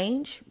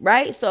exchange,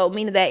 right? So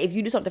meaning that if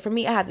you do something for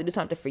me, I have to do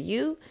something for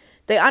you.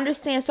 They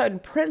understand certain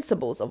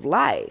principles of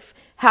life,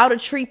 how to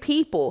treat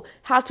people,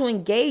 how to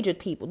engage with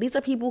people. These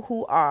are people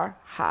who are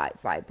high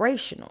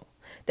vibrational.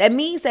 That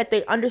means that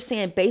they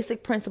understand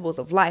basic principles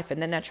of life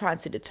and they're not trying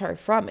to deter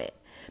from it.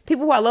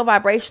 People who are low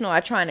vibrational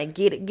are trying to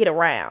get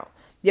around.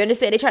 You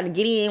understand? They're trying to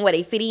get in where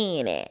they fit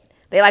in at.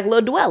 They like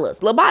little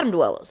dwellers, little bottom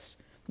dwellers.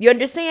 You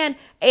understand?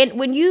 And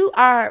when you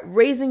are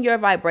raising your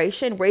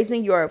vibration,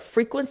 raising your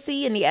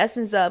frequency in the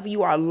essence of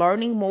you are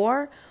learning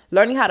more,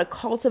 learning how to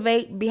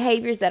cultivate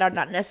behaviors that are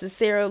not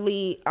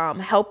necessarily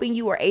helping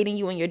you or aiding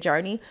you in your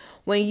journey,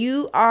 when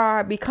you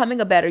are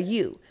becoming a better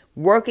you,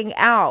 working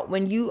out,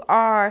 when you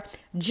are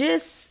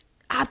just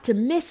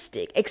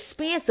optimistic,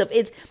 expansive.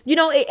 It's,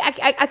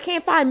 I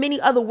can't find many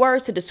other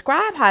words to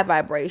describe high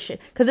vibration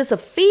because it's a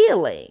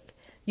feeling.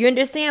 You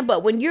understand?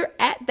 But when you're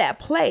at that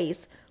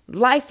place,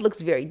 life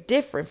looks very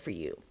different for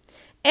you.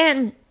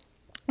 And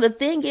the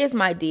thing is,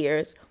 my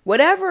dears,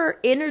 whatever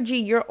energy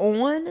you're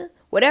on,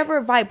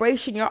 whatever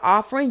vibration you're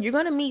offering, you're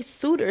going to meet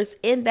suitors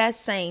in that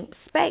same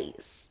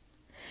space.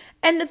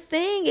 And the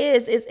thing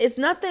is it's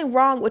nothing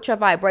wrong with your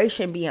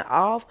vibration being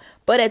off.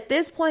 But at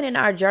this point in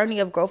our journey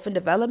of growth and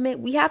development,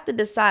 we have to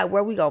decide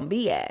where we're going to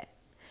be at.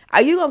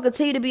 Are you going to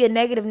continue to be a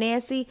negative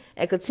Nancy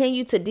and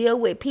continue to deal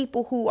with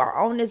people who are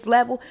on this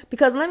level?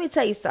 Because let me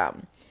tell you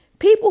something.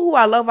 People who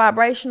are low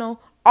vibrational,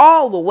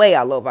 all the way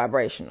are low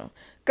vibrational.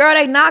 Girl,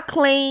 they not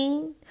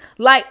clean.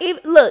 Like,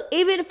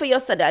 even for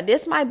yourself, now,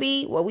 this might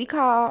be what we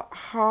call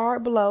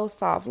hard blow,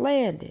 soft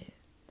landing.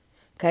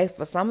 Okay,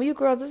 for some of you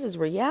girls, this is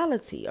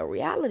reality, a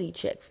reality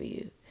check for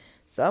you.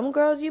 Some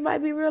girls, you might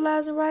be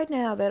realizing right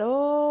now that,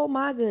 oh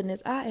my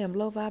goodness, I am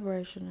low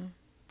vibrational.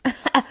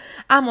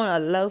 I'm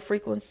on a low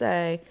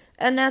frequency.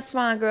 And that's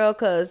fine, girl,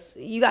 because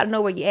you got to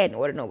know where you're at in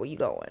order to know where you're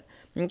going.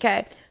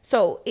 Okay,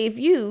 so if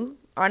you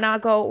are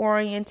not goal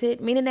oriented,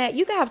 meaning that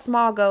you can have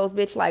small goals,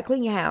 bitch, like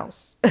clean your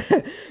house.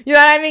 You know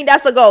what I mean?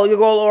 That's a goal. You're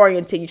goal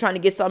oriented. You're trying to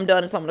get something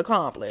done and something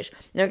accomplished.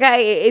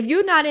 Okay. If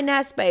you're not in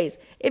that space,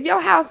 if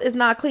your house is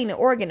not clean and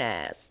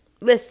organized,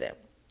 listen,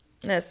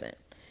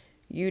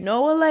 you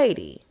know a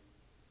lady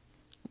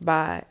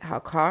by how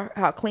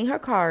clean her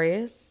car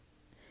is,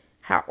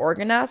 how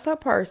organized her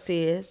purse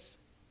is,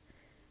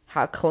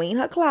 how clean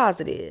her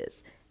closet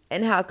is,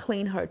 and how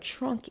clean her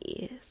trunk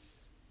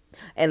is.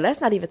 And let's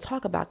not even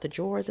talk about the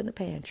drawers and the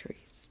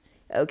pantries.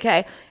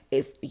 Okay?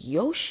 If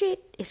your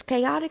shit is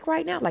chaotic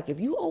right now, like if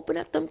you open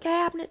up them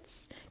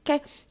cabinets,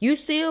 okay, you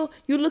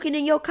looking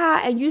in your car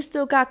and you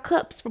still got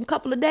cups from a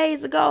couple of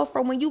days ago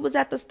from when you was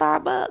at the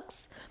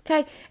Starbucks,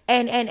 okay?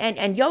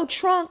 And your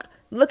trunk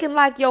looking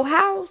like your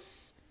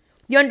house.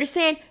 You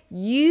understand?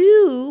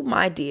 You,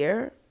 my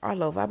dear, are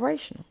low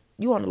vibrational.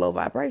 You on a low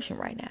vibration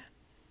right now.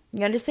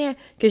 You understand?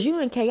 Because you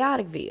in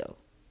chaoticville.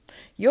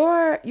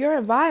 Your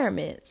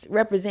environments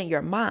represent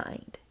your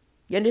mind.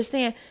 You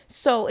understand?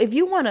 So if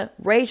you want to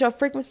raise your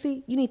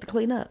frequency, you need to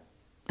clean up.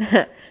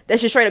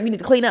 That's just straight up. You need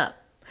to clean up.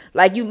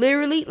 Like you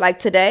literally, like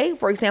today,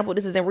 for example,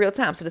 this is in real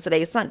time. So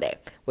today is Sunday.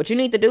 What you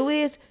need to do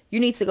is you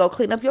need to go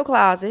clean up your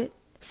closet.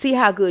 See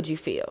how good you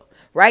feel.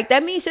 right?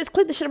 That means just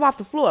clean the shit up off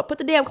the floor. Put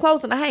the damn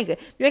clothes in the hanger.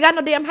 You ain't got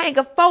no damn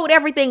hanger. Fold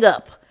everything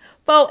up.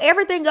 Fold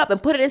everything up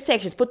and put it in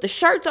sections. Put the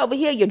shirts over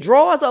here, your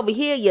drawers over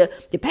here, your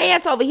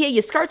pants over here,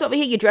 your skirts over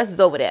here, your dresses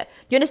over there.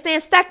 You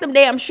understand? Stack them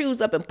damn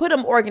shoes up and put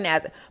them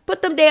organized.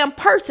 Put them damn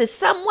purses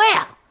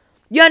somewhere.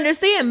 You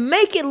understand?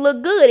 Make it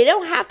look good. It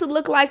don't have to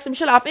look like some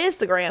shit off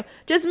Instagram.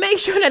 Just make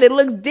sure that it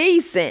looks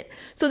decent.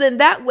 So then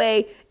that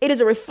way, it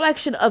is a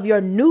reflection of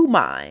your new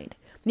mind.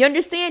 You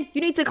understand?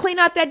 You need to clean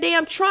out that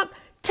damn trunk.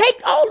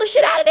 Take all the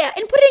shit out of there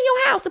and put it in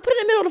your house and put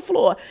it in the middle of the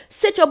floor.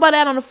 Sit your butt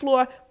out on the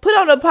floor, put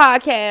on a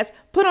podcast,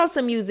 put on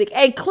some music,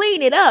 and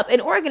clean it up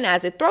and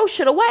organize it. Throw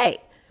shit away.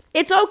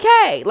 It's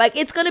okay. Like,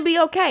 it's going to be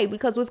okay,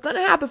 because what's going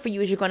to happen for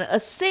you is you're going to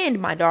ascend,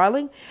 my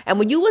darling. And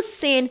when you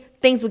ascend,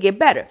 things will get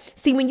better.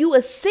 See, when you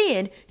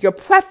ascend, your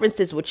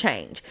preferences will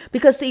change.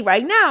 Because, see,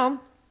 right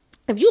now,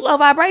 if you low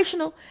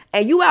vibrational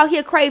and you out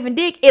here craving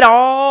dick, it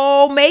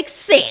all makes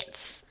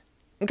sense.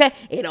 Okay,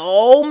 it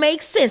all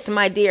makes sense,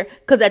 my dear,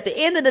 because at the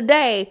end of the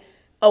day,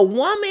 a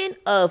woman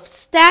of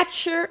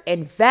stature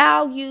and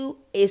value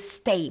is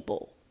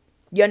stable.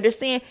 You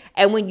understand?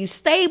 And when you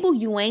stable,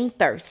 you ain't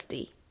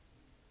thirsty.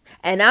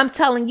 And I'm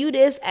telling you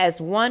this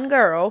as one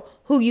girl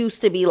who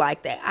used to be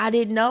like that. I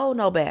didn't know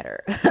no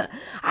better.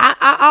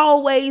 I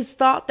always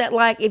thought that,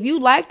 like, if you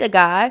liked a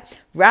guy,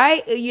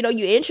 right, you know,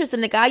 you're interested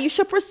in the guy, you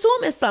should pursue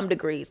him in some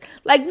degrees.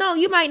 Like, no,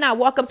 you might not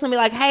walk up to me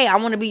like, hey, I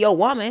want to be your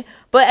woman.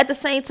 But at the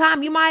same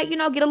time, you might, you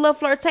know, get a little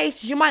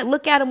flirtatious. You might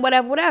look at him,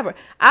 whatever.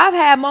 I've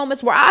had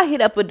moments where I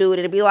hit up a dude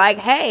and be like,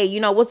 hey, you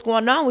know, what's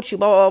going on with you?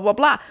 Blah, blah,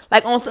 blah, blah.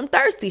 Like on some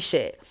thirsty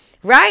shit.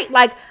 Right?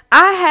 Like,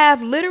 I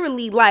have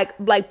literally like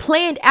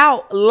planned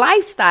out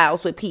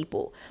lifestyles with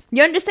people.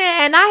 You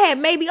understand? And I had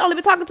maybe only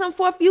been talking to them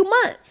for a few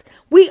months.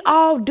 We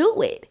all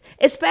do it,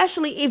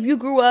 especially if you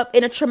grew up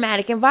in a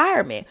traumatic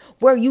environment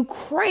where you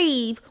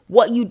crave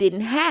what you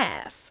didn't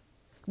have.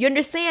 You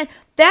understand?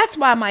 That's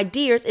why, my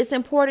dears, it's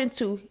important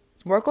to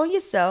work on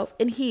yourself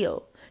and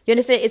heal. You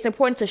understand? It's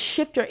important to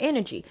shift your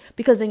energy,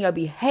 because then your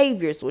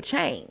behaviors will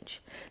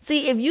change.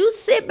 See, if you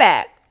sit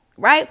back,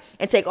 right,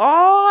 and take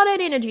all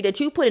that energy that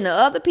you put into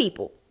other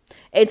people,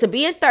 into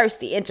being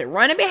thirsty, into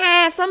running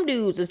behind some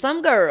dudes and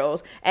some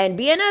girls, and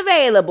being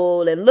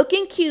available and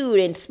looking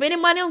cute and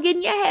spending money on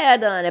getting your hair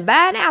done and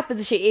buying outfits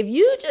and shit, if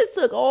you just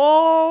took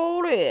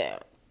all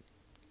that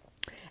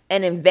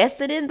and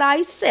invested in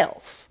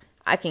thyself,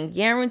 I can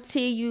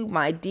guarantee you,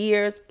 my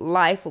dears,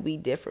 life will be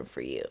different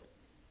for you.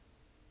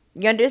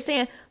 You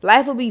understand?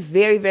 Life will be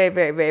very, very,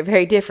 very, very,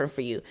 very different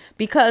for you,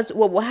 because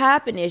what will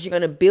happen is you're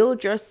going to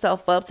build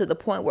yourself up to the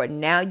point where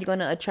now you're going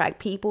to attract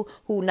people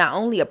who not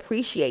only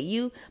appreciate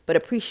you, but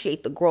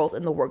appreciate the growth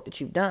and the work that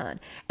you've done.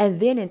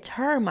 And then in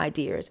turn, my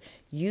dears,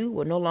 you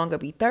will no longer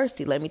be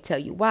thirsty. Let me tell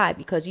you why.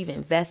 Because you've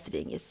invested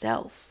in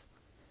yourself.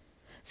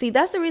 See,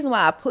 that's the reason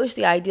why I push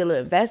the idea of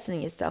investing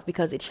in yourself,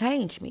 because it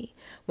changed me.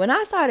 When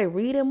I started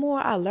reading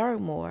more, I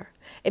learned more.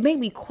 It made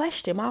me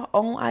question my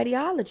own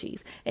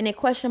ideologies. And in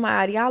questioning my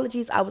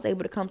ideologies, I was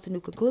able to come to new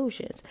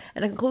conclusions.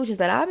 And the conclusions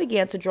that I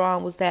began to draw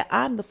on was that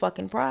I'm the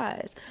fucking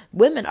prize.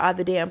 Women are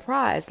the damn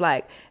prize.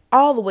 Like,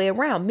 all the way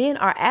around. Men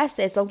are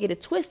assets, don't get it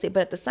twisted.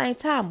 But at the same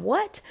time,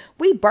 what?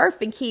 We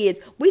birthing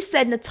kids. We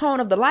setting the tone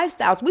of the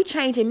lifestyles. We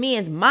changing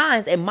men's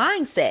minds and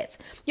mindsets.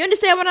 You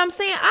understand what I'm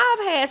saying? I've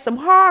had some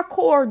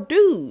hardcore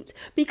dudes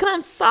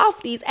become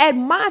softies at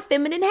my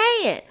feminine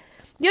hand.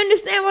 You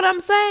understand what I'm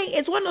saying?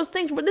 It's one of those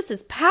things where this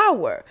is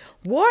power.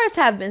 Wars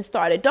have been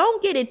started.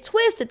 Don't get it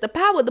twisted. The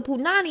power of the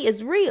Punani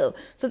is real.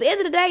 So at the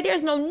end of the day,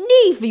 there's no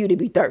need for you to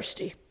be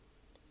thirsty.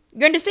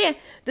 You understand?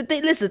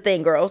 This is the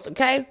thing, girls,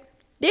 okay?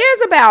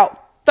 There's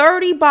about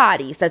 30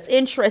 bodies that's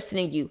interested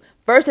in you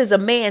versus a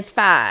man's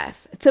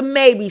 5 to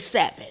maybe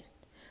 7.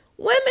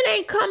 Women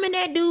ain't coming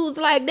at dudes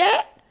like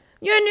that.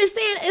 You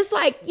understand? It's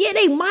like, yeah,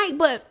 they might,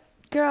 but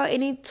girl,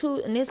 in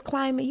this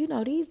climate, you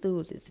know, these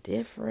dudes is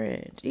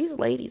different. These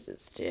ladies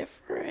is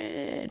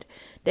different.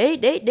 They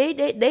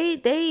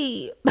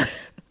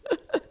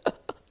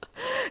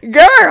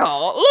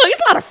Girl, look,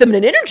 it's a lot of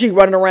feminine energy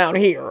running around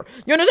here.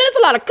 You know, there's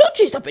a lot of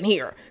coochies up in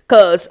here.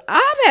 Because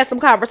I've had some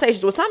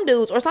conversations with some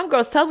dudes or some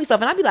girls tell me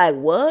stuff, and I'd be like,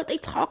 what? They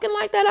talking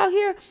like that out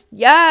here?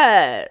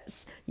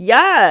 Yes.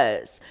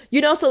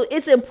 You know, so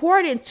it's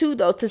important, too,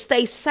 though, to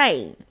stay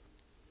sane.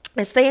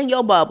 And stay in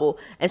your bubble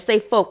and stay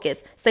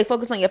focused. Stay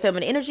focused on your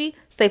feminine energy.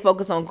 Stay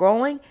focused on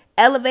growing,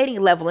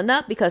 elevating, leveling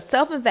up, because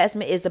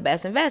self-investment is the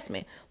best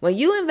investment. When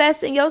you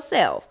invest in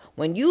yourself,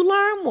 when you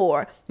learn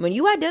more, when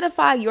you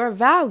identify your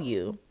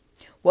value,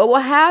 what will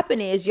happen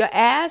is your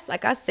ass,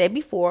 like I said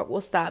before,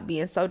 will stop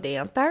being so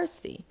damn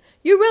thirsty.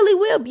 You really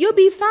will. You'll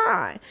be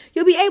fine.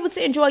 You'll be able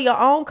to enjoy your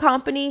own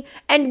company.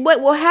 And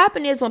what will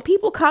happen is when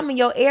people come in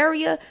your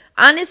area,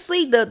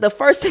 honestly, the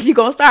first thing you're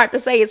going to start to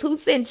say is, who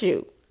sent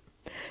you?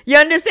 You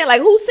understand?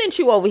 Like, who sent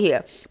you over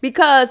here?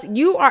 Because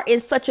you are in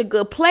such a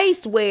good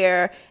place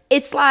where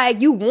it's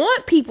like you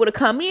want people to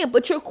come in,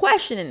 but you're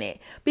questioning it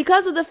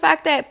because of the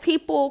fact that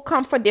people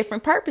come for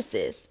different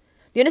purposes.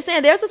 You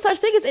understand? There's a such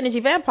thing as energy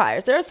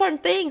vampires. There are certain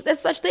things. There's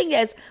such thing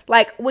as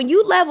like when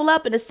you level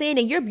up and ascend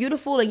and you're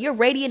beautiful and you're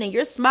radiant and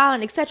you're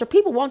smiling, etc.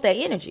 People want that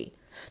energy.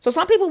 So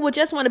some people would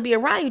just want to be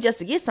around you just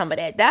to get some of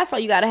that. That's why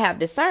you got to have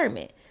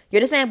discernment. You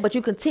understand? But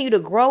you continue to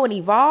grow and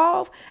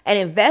evolve and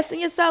invest in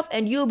yourself,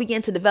 and you'll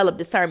begin to develop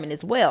discernment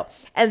as well.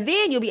 And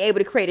then you'll be able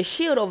to create a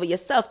shield over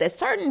yourself that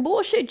certain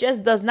bullshit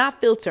just does not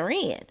filter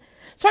in.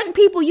 Certain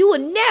people you will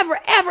never,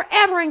 ever,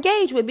 ever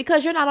engage with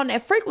because you're not on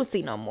that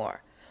frequency no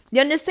more.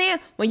 You understand?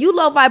 When you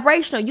low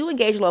vibrational, you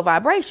engage low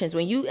vibrations.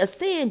 When you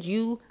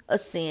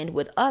ascend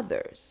with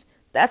others.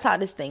 That's how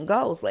this thing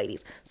goes,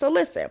 ladies. So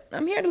listen,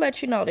 I'm here to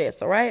let you know this,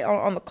 all right?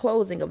 On the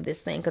closing of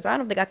this thing, because I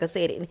don't think I can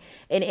say it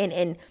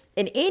in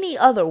any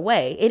other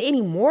way, in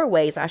any more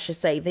ways, I should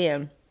say,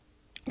 then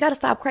you got to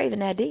stop craving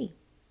that D.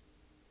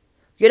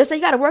 You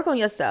understand? You got to work on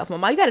yourself,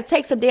 mama. You got to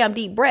take some damn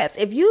deep breaths.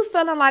 If you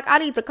feeling like I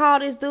need to call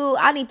this dude,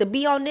 I need to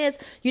be on this,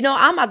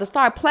 I'm about to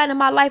start planning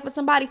my life with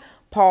somebody,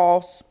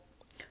 pause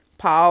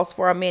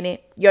for a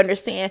minute. You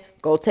understand?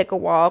 Go take a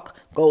walk.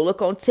 Go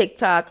look on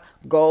TikTok.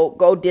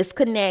 Go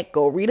disconnect.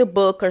 Go read a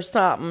book or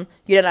something.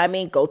 You know what I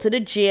mean? Go to the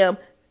gym.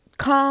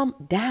 Calm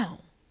down.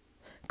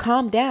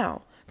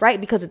 Right?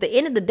 Because at the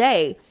end of the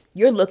day,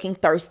 you're looking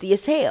thirsty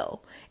as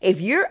hell.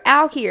 If you're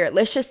out here,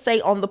 let's just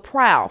say on the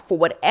prowl, for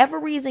whatever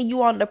reason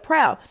you on the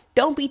prowl,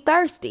 don't be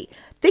thirsty.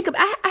 Think of,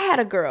 I had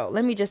a girl,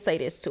 let me just say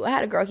this too. I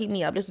had a girl hit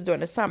me up. This was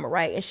during the summer,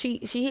 right? And she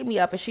hit me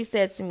up and she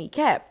said to me,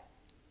 Cap,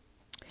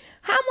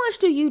 how much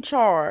do you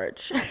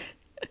charge?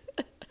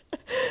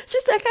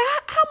 She said,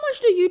 how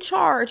much do you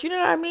charge? You know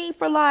what I mean?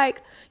 For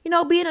like,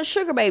 being a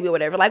sugar baby or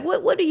whatever. Like,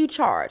 what do you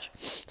charge?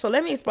 So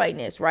let me explain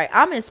this, right?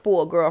 I'm in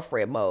spoiled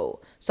girlfriend mode.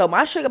 So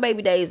my sugar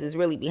baby days is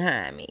really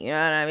behind me. You know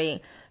what I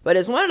mean? But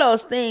it's one of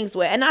those things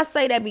where, and I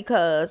say that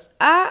because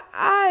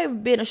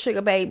I've been a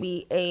sugar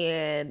baby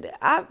and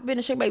I've been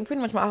a sugar baby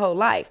pretty much my whole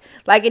life.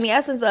 Like in the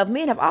essence of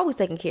men have always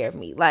taken care of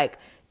me. Like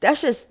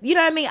that's just, you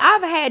know what I mean?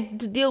 I've had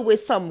to deal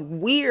with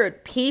some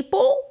weird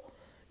people.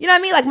 You know what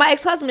I mean? Like my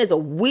ex-husband is a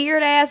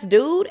weird ass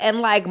dude. And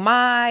like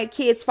my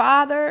kid's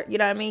father, you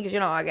know what I mean? Cause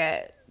I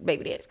got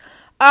baby daddies.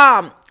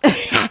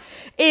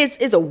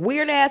 Is a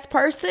weird ass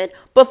person,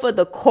 but for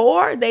the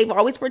core, they've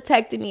always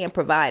protected me and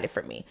provided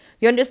for me.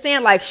 You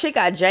understand? Like shit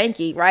got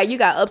janky, right? You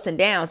got ups and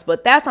downs,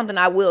 but that's something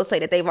I will say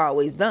that they've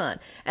always done.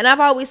 And I've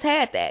always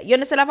had that. You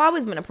understand? I've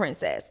always been a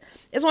princess.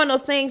 It's one of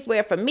those things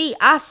where for me,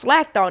 I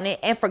slacked on it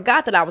and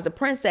forgot that I was a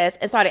princess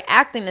and started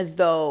acting as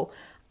though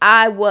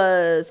I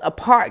was a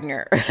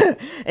partner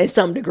in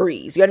some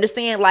degrees. You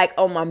understand? Like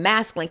on my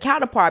masculine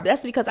counterpart, but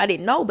that's because I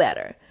didn't know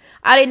better.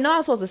 I didn't know I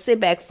was supposed to sit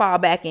back, fall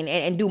back,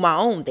 and do my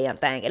own damn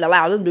thing and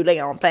allow them to do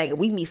their own thing, and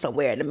we meet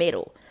somewhere in the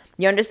middle.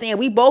 You understand?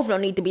 We both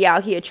don't need to be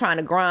out here trying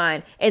to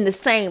grind in the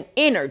same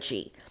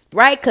energy,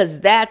 right?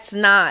 Because that's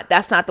not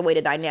the way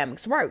the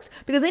dynamics works.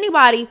 Because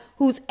anybody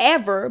who's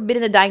ever been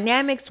in the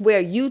dynamics where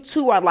you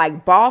two are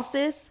like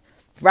bosses,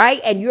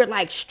 right? And you're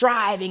like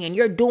striving and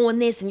you're doing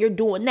this and you're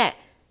doing that.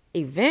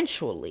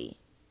 Eventually,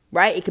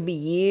 right? It could be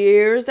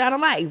years down the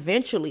line.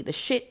 Eventually, the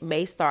shit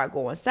may start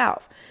going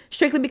south.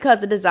 Strictly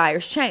because the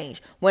desires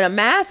change. When a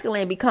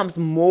masculine becomes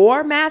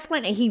more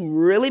masculine and he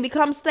really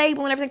becomes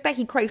stable and everything like that,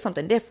 he craves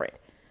something different.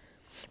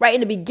 Right? In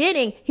the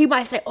beginning, he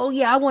might say, oh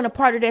yeah, I want a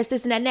part of this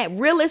and that and that.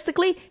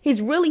 Realistically,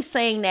 he's really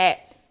saying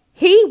that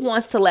he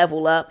wants to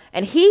level up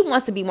and he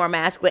wants to be more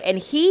masculine and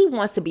he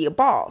wants to be a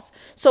boss.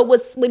 So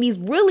what he's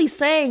really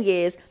saying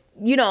is,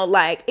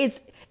 like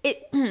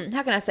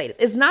how can I say this?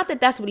 It's not that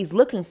that's what he's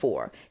looking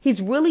for.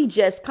 He's really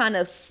just kind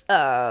of,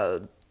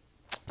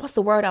 what's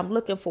the word I'm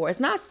looking for? It's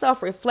not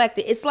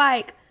self-reflecting. It's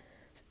like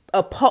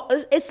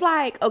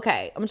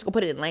okay, I'm just gonna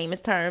put it in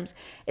layman's terms.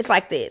 It's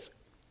like this.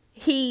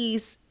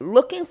 He's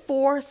looking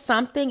for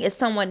something in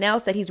someone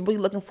else that he's really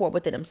looking for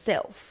within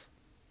himself.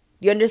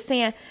 You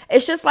understand?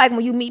 It's just like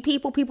when you meet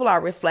people are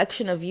a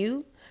reflection of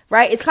you,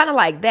 right? It's kind of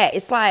like that.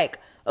 It's like,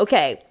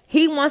 okay,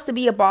 he wants to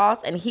be a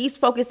boss and he's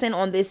focusing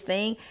on this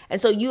thing.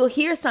 And so you'll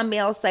hear somebody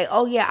else say,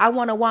 oh yeah, I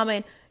want a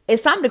woman in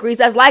some degrees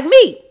that's like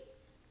me.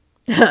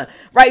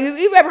 Right?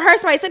 You've ever heard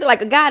somebody say that,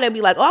 like a guy that'll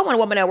be like, oh, I want a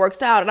woman that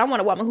works out and I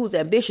want a woman who's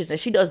ambitious and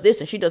she does this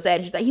and she does that.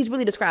 And he's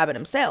really describing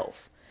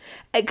himself.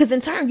 Because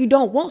in turn, you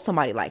don't want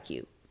somebody like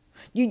you.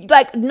 You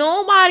like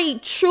nobody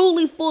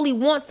truly fully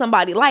wants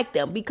somebody like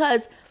them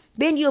because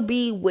then you'll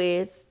be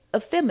with a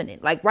feminine.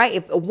 Like, right?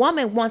 If a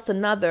woman wants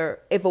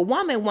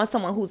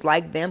someone who's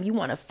like them, you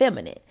want a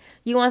feminine.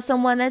 You want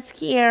someone that's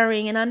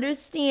caring and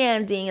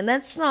understanding and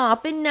that's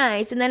soft and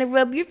nice and that'll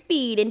rub your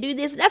feet and do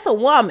this. That's a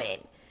woman.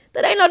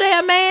 That ain't no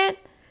damn man.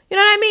 You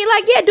know what I mean?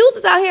 Like, yeah, dudes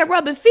is out here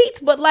rubbing feet,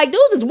 but like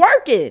dudes is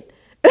working.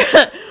 You know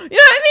what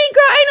I mean,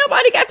 girl? Ain't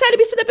nobody got time to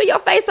be sitting up in your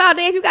face all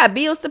day if you got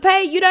bills to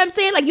pay. You know what I'm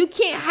saying? Like, you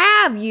can't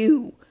have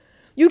you.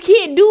 You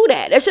can't do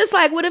that. It's just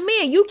like with a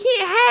man. You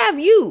can't have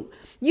you.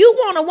 You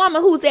want a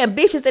woman who's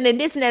ambitious and then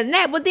this and that and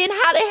that, but then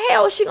how the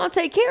hell is she going to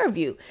take care of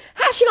you?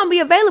 How's she going to be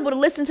available to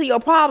listen to your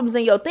problems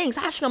and your things?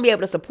 How's she going to be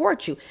able to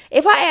support you?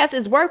 If her ass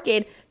is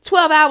working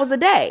 12 hours a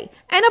day,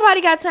 ain't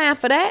nobody got time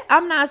for that.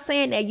 I'm not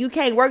saying that you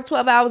can't work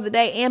 12 hours a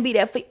day and be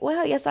that fit.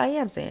 Well, yes, I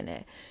am saying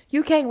that.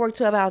 You can't work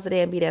 12 hours a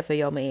day and be there for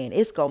your man.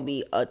 It's going to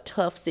be a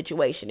tough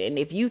situation. And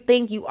if you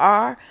think you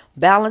are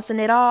balancing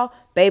it all,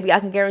 baby,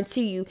 I can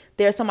guarantee you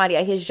there's somebody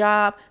at his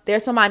job.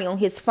 There's somebody on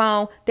his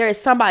phone. There is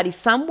somebody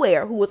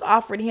somewhere who is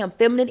offering him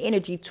feminine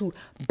energy to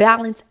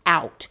balance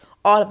out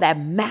all of that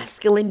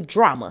masculine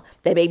drama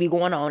that may be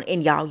going on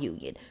in y'all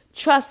union.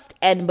 Trust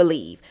and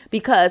believe,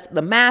 because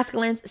the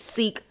masculines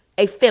seek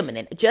a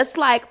feminine, just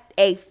like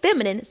a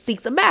feminine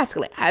seeks a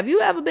masculine. Have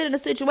you ever been in a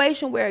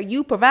situation where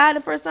you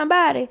provided for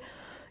somebody?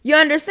 You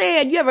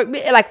understand? You ever,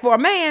 like, for a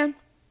man,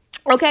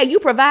 okay, you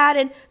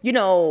providing, I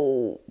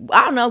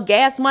don't know,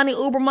 gas money,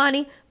 Uber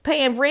money,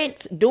 paying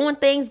rent, doing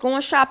things,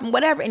 going shopping,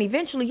 whatever. And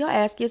eventually your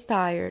ass gets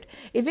tired.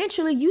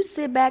 Eventually you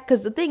sit back,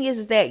 because the thing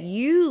is that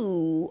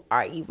you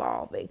are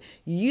evolving.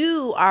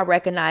 You are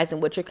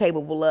recognizing what you're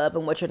capable of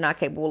and what you're not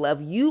capable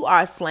of. You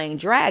are slaying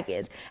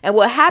dragons. And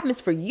what happens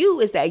for you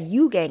is that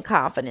you gain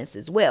confidence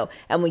as well.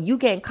 And when you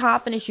gain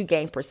confidence, you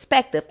gain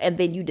perspective, and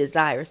then you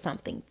desire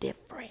something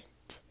different.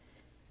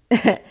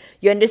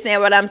 You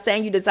understand what I'm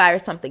saying? You desire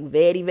something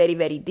very, very,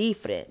 very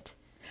different.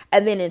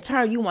 And then in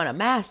turn, you want a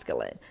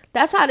masculine.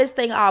 That's how this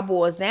thing all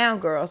boils down,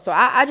 girl. So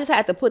I just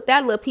had to put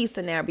that little piece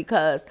in there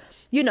because,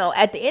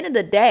 at the end of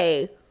the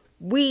day,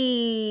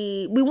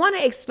 we want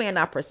to expand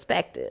our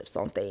perspectives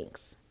on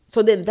things.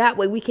 So then that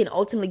way we can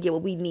ultimately get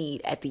what we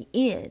need at the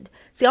end.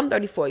 See, I'm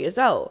 34 years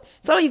old.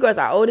 Some of you girls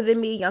are older than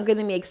me, younger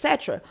than me,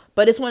 etc.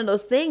 But it's one of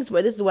those things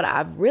where this is what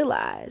I've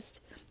realized.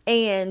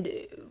 And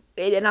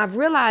I've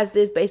realized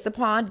this based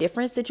upon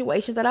different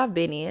situations that I've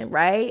been in,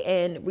 right?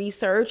 And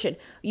research and,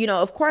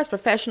 of course,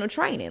 professional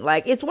training.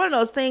 Like, it's one of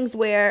those things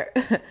where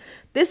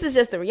this is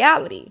just the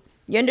reality.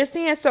 You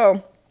understand?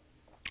 So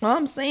all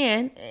I'm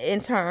saying,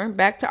 in turn,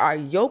 back to our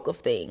yoke of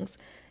things,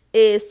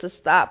 is to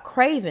stop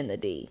craving the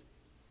D.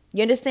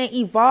 You understand?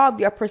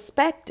 Evolve your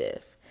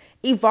perspective.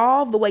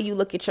 Evolve the way you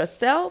look at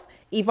yourself.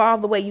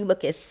 Evolve the way you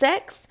look at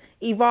sex.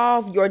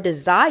 Evolve your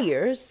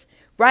desires.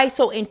 Right?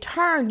 So in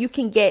turn, you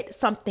can get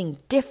something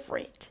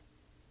different,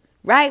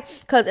 right?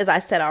 Because as I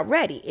said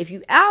already, if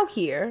you out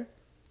here,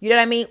 you know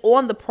what I mean,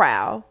 on the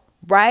prowl,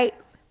 right?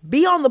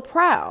 Be on the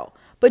prowl,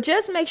 but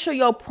just make sure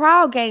your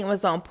prowl game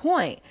is on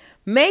point.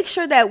 Make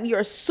sure that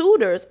your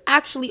suitors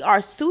actually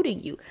are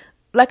suiting you.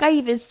 Like I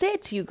even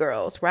said to you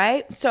girls,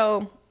 right?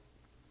 So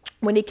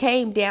when it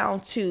came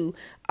down to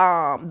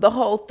the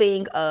whole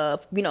thing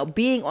of,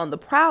 being on the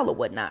prowl or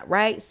whatnot,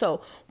 right?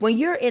 So when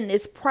you're in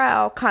this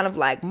prowl kind of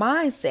like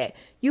mindset,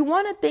 you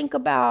want to think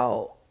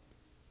about,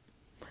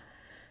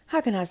 how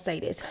can I say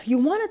this? You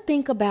want to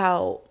think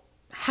about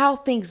how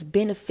things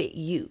benefit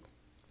you,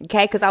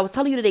 okay? Because I was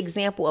telling you the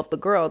example of the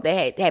girl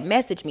that had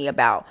messaged me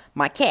about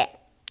my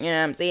cat. You know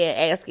what I'm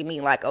saying? Asking me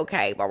like,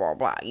 okay, blah, blah,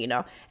 blah,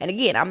 And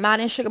again, I'm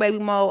not in sugar baby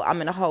mode.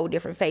 I'm in a whole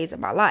different phase of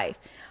my life.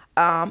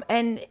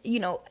 And,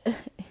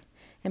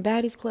 in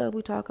Baddies Club,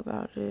 we talk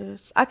about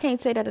this. I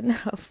can't say that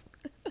enough.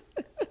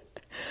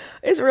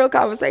 It's real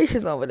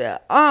conversations over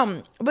there.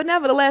 But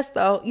nevertheless,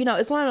 though,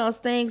 it's one of those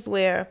things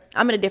where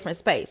I'm in a different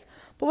space.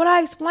 But what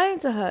I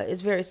explained to her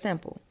is very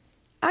simple.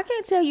 I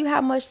can't tell you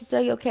how much to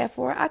sell your cat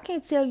for. I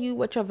can't tell you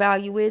what your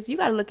value is. You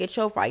got to look at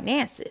your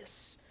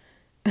finances.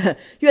 You got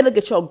to look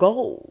at your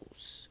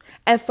goals.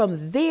 And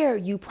from there,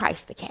 you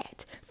price the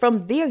cat.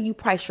 From there, you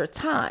price your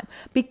time.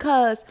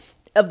 Because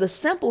of the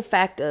simple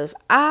fact of,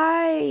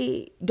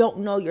 I don't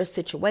know your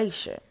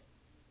situation,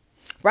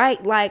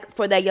 right? Like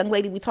for that young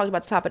lady we talked about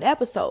at the top of the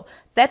episode,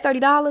 that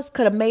 $30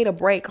 could have made or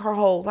break her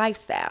whole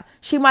lifestyle.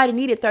 She might have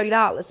needed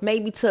 $30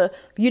 maybe to,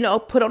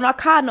 put on her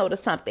car note or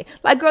something.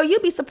 Like, girl,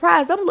 you'd be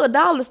surprised. Them little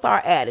dollars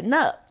start adding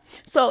up.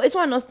 So it's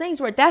one of those things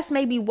where that's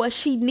maybe what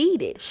she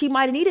needed. She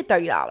might have needed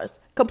 $30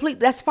 complete.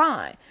 That's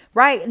fine,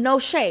 right? No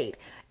shade.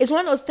 It's one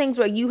of those things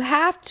where you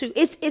have to,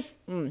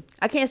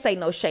 I can't say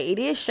no shade.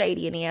 It is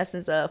shady in the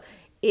essence of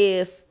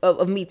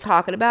me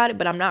talking about it,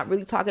 but I'm not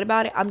really talking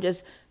about it. I'm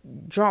just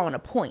drawing a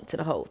point to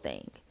the whole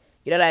thing.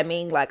 You know what I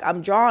mean? Like,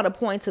 I'm drawing a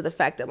point to the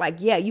fact that, like,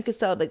 yeah, you can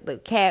sell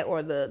the cat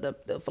or the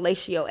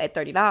fellatio at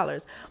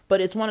 $30, but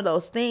it's one of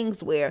those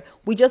things where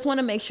we just want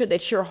to make sure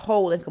that you're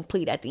whole and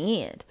complete at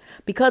the end,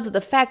 because of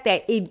the fact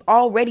that it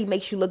already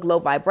makes you look low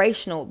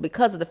vibrational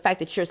because of the fact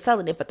that you're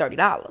selling it for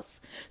 $30.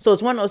 So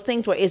it's one of those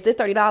things where, is this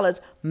 $30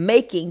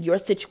 making your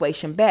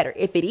situation better?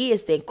 If it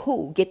is, then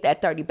cool, get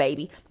that 30,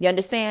 baby. You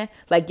understand?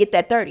 Like, get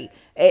that 30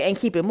 and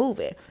keep it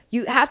moving.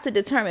 You have to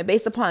determine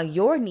based upon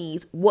your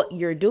needs what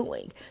you're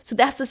doing. So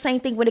that's the same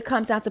thing when it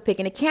comes down to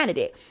picking a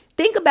candidate.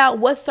 Think about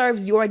what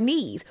serves your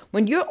needs.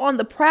 When you're on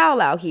the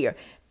prowl out here,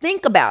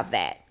 think about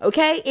that,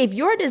 okay? If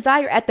your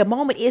desire at the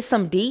moment is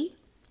some D,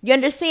 you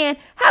understand?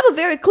 Have a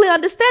very clear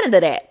understanding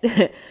of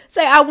that.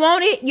 Say, I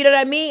want it. You know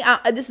what I mean?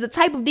 This is the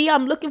type of D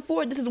I'm looking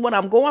for. This is what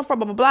I'm going for,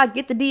 blah, blah, blah.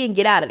 Get the D and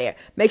get out of there.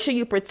 Make sure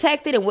you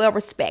protect it and well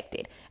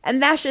respected.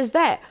 And that's just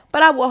that.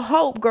 But I will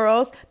hope,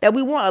 girls, that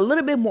we want a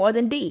little bit more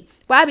than D.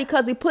 Why?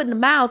 Because we're putting the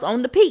miles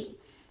on the P.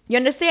 You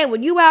understand?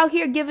 When you out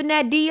here giving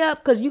that D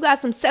up because you got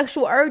some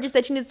sexual urges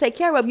that you need to take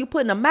care of, you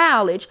putting the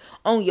mileage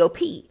on your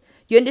P.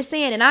 You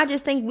understand? And I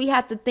just think we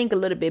have to think a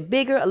little bit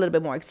bigger, a little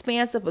bit more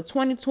expansive for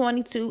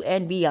 2022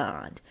 and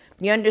beyond.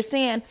 You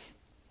understand?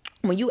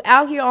 When you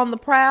out here on the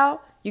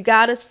prowl, you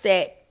got to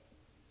set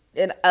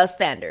a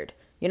standard.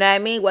 You know what I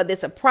mean? Whether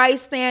it's a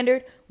price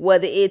standard,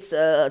 whether it's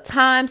a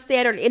time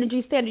standard,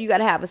 energy standard, you got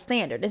to have a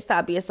standard and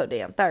stop being so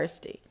damn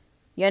thirsty.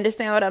 You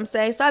understand what I'm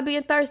saying? Stop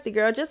being thirsty,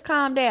 girl. Just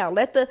calm down.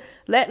 Let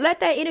that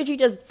energy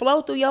just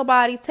flow through your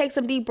body. Take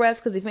some deep breaths,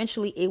 because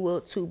eventually it will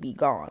too be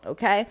gone.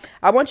 Okay?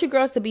 I want you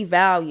girls to be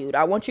valued.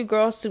 I want you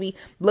girls to be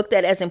looked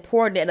at as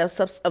important and of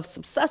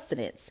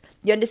subsistence.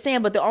 You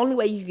understand? But the only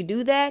way you can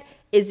do that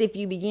is if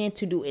you begin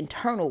to do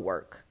internal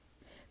work.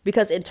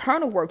 Because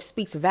internal work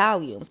speaks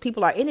volumes.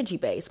 People are energy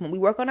based. When we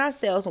work on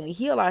ourselves, when we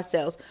heal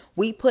ourselves,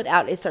 we put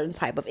out a certain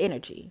type of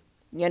energy.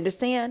 You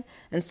understand?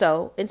 And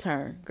so, in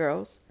turn,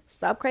 girls,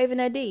 stop craving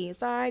that D.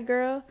 It's all right,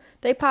 girl.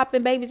 They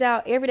popping babies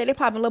out every day. They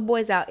popping little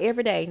boys out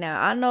every day.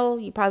 Now, I know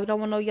you probably don't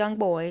want no young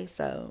boy,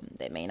 so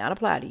that may not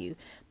apply to you.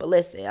 But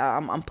listen,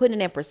 I'm putting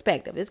it in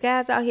perspective. There's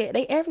guys out here,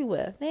 they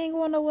everywhere. They ain't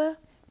going nowhere.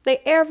 They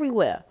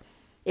everywhere.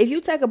 If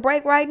you take a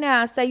break right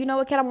now and say, you know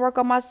what, can I work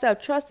on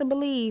myself? Trust and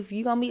believe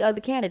you're going to meet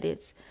other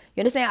candidates.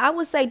 You understand? I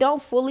would say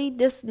don't fully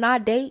just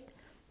not date.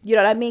 You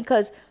know what I mean?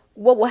 Because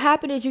what will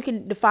happen is you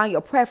can define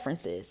your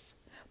preferences.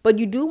 But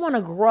you do want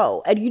to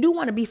grow, and you do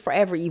want to be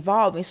forever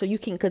evolving, so you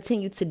can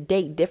continue to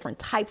date different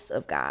types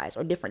of guys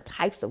or different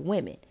types of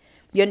women.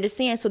 You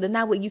understand? So then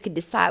that way you can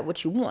decide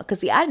what you want. Because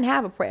see, I didn't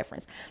have a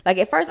preference. Like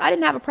at first, I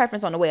didn't have a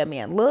preference on the way a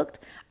man looked.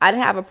 I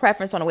didn't have a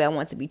preference on the way I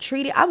wanted to be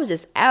treated. I was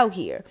just out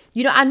here.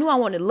 You know, I knew I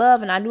wanted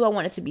love and I knew I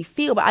wanted to be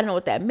filled, but I didn't know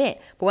what that meant.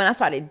 But when I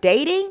started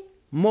dating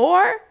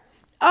more,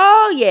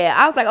 oh yeah,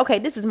 I was like, okay,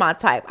 this is my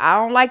type. I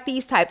don't like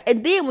these types.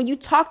 And then when you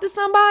talk to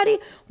somebody,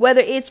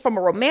 whether it's from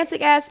a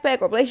romantic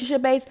aspect or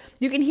relationship based,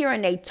 you can hear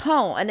in their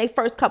tone and their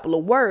first couple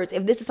of words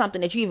if this is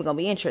something that you even gonna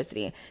be interested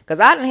in. Because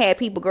I done had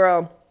people,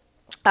 girl,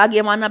 I'll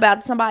give my number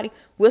out to somebody,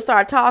 we'll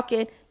start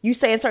talking, you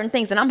saying certain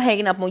things, and I'm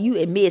hanging up on you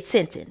in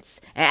mid-sentence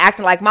and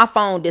acting like my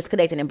phone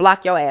disconnected and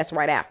block your ass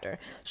right after.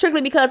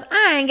 Strictly because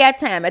I ain't got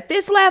time. At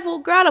this level,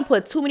 girl, I done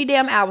put too many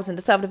damn hours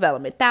into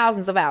self-development,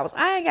 thousands of hours.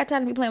 I ain't got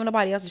time to be playing with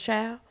nobody else's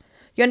child.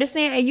 You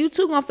understand? And you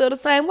too gonna feel the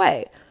same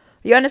way.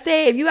 You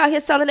understand? If you out here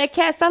selling that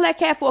cat, sell that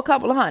cat for a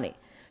couple of $100.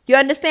 You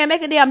understand?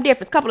 Make a damn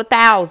difference, couple of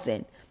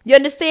 $1,000. You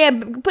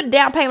understand? Put a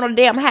down payment on the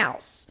damn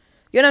house.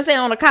 You know what I'm saying?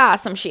 On a car or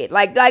some shit.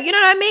 Like, you know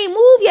what I mean?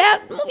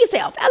 Move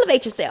yourself.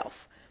 Elevate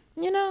yourself.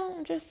 You know,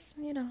 just,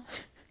 you know.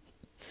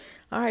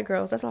 All right,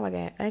 girls, that's all I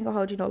got. I ain't gonna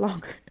hold you no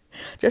longer.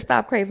 Just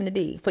stop craving the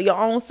D for your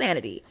own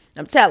sanity.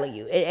 I'm telling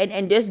you.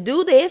 And just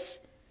do this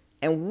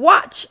and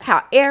watch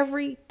how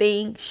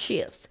everything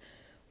shifts.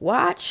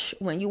 Watch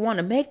when you want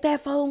to make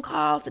that phone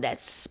call to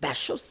that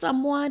special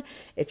someone.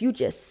 If you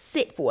just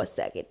sit for a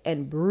second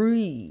and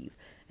breathe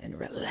and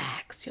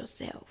relax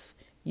yourself,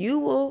 you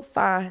will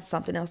find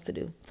something else to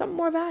do. Something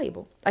more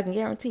valuable. I can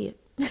guarantee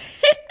it.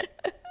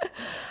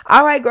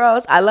 All right,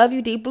 girls. I love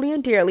you deeply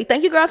and dearly.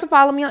 Thank you, girls, for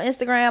following me on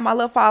Instagram. My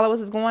love followers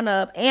is going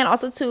up. And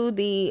also,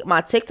 too,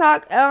 my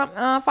TikTok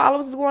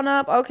followers is going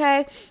up.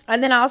 Okay.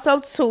 And then also,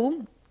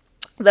 too,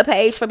 the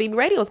page for BB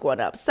Radio is going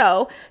up.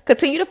 So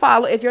continue to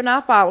follow if you're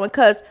not following,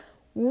 because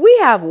we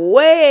have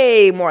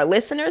way more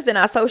listeners than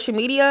our social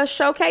media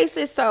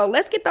showcases. So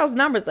let's get those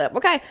numbers up.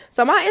 Okay.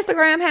 So my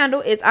Instagram handle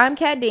is I'm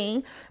Kat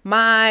Dean.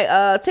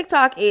 My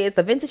TikTok is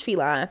the Vintage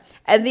Feline.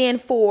 And then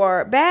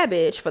for Bad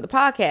Bitch, for the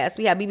podcast,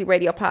 we have BB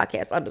Radio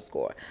Podcast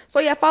 _. So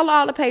yeah, follow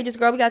all the pages,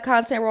 girl. We got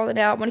content rolling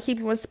out. Want to keep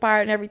you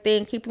inspired and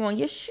everything. Keep you on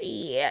your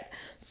shit.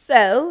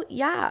 So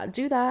yeah,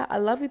 do that. I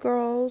love you,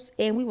 girls.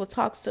 And we will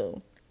talk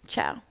soon.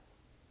 Ciao.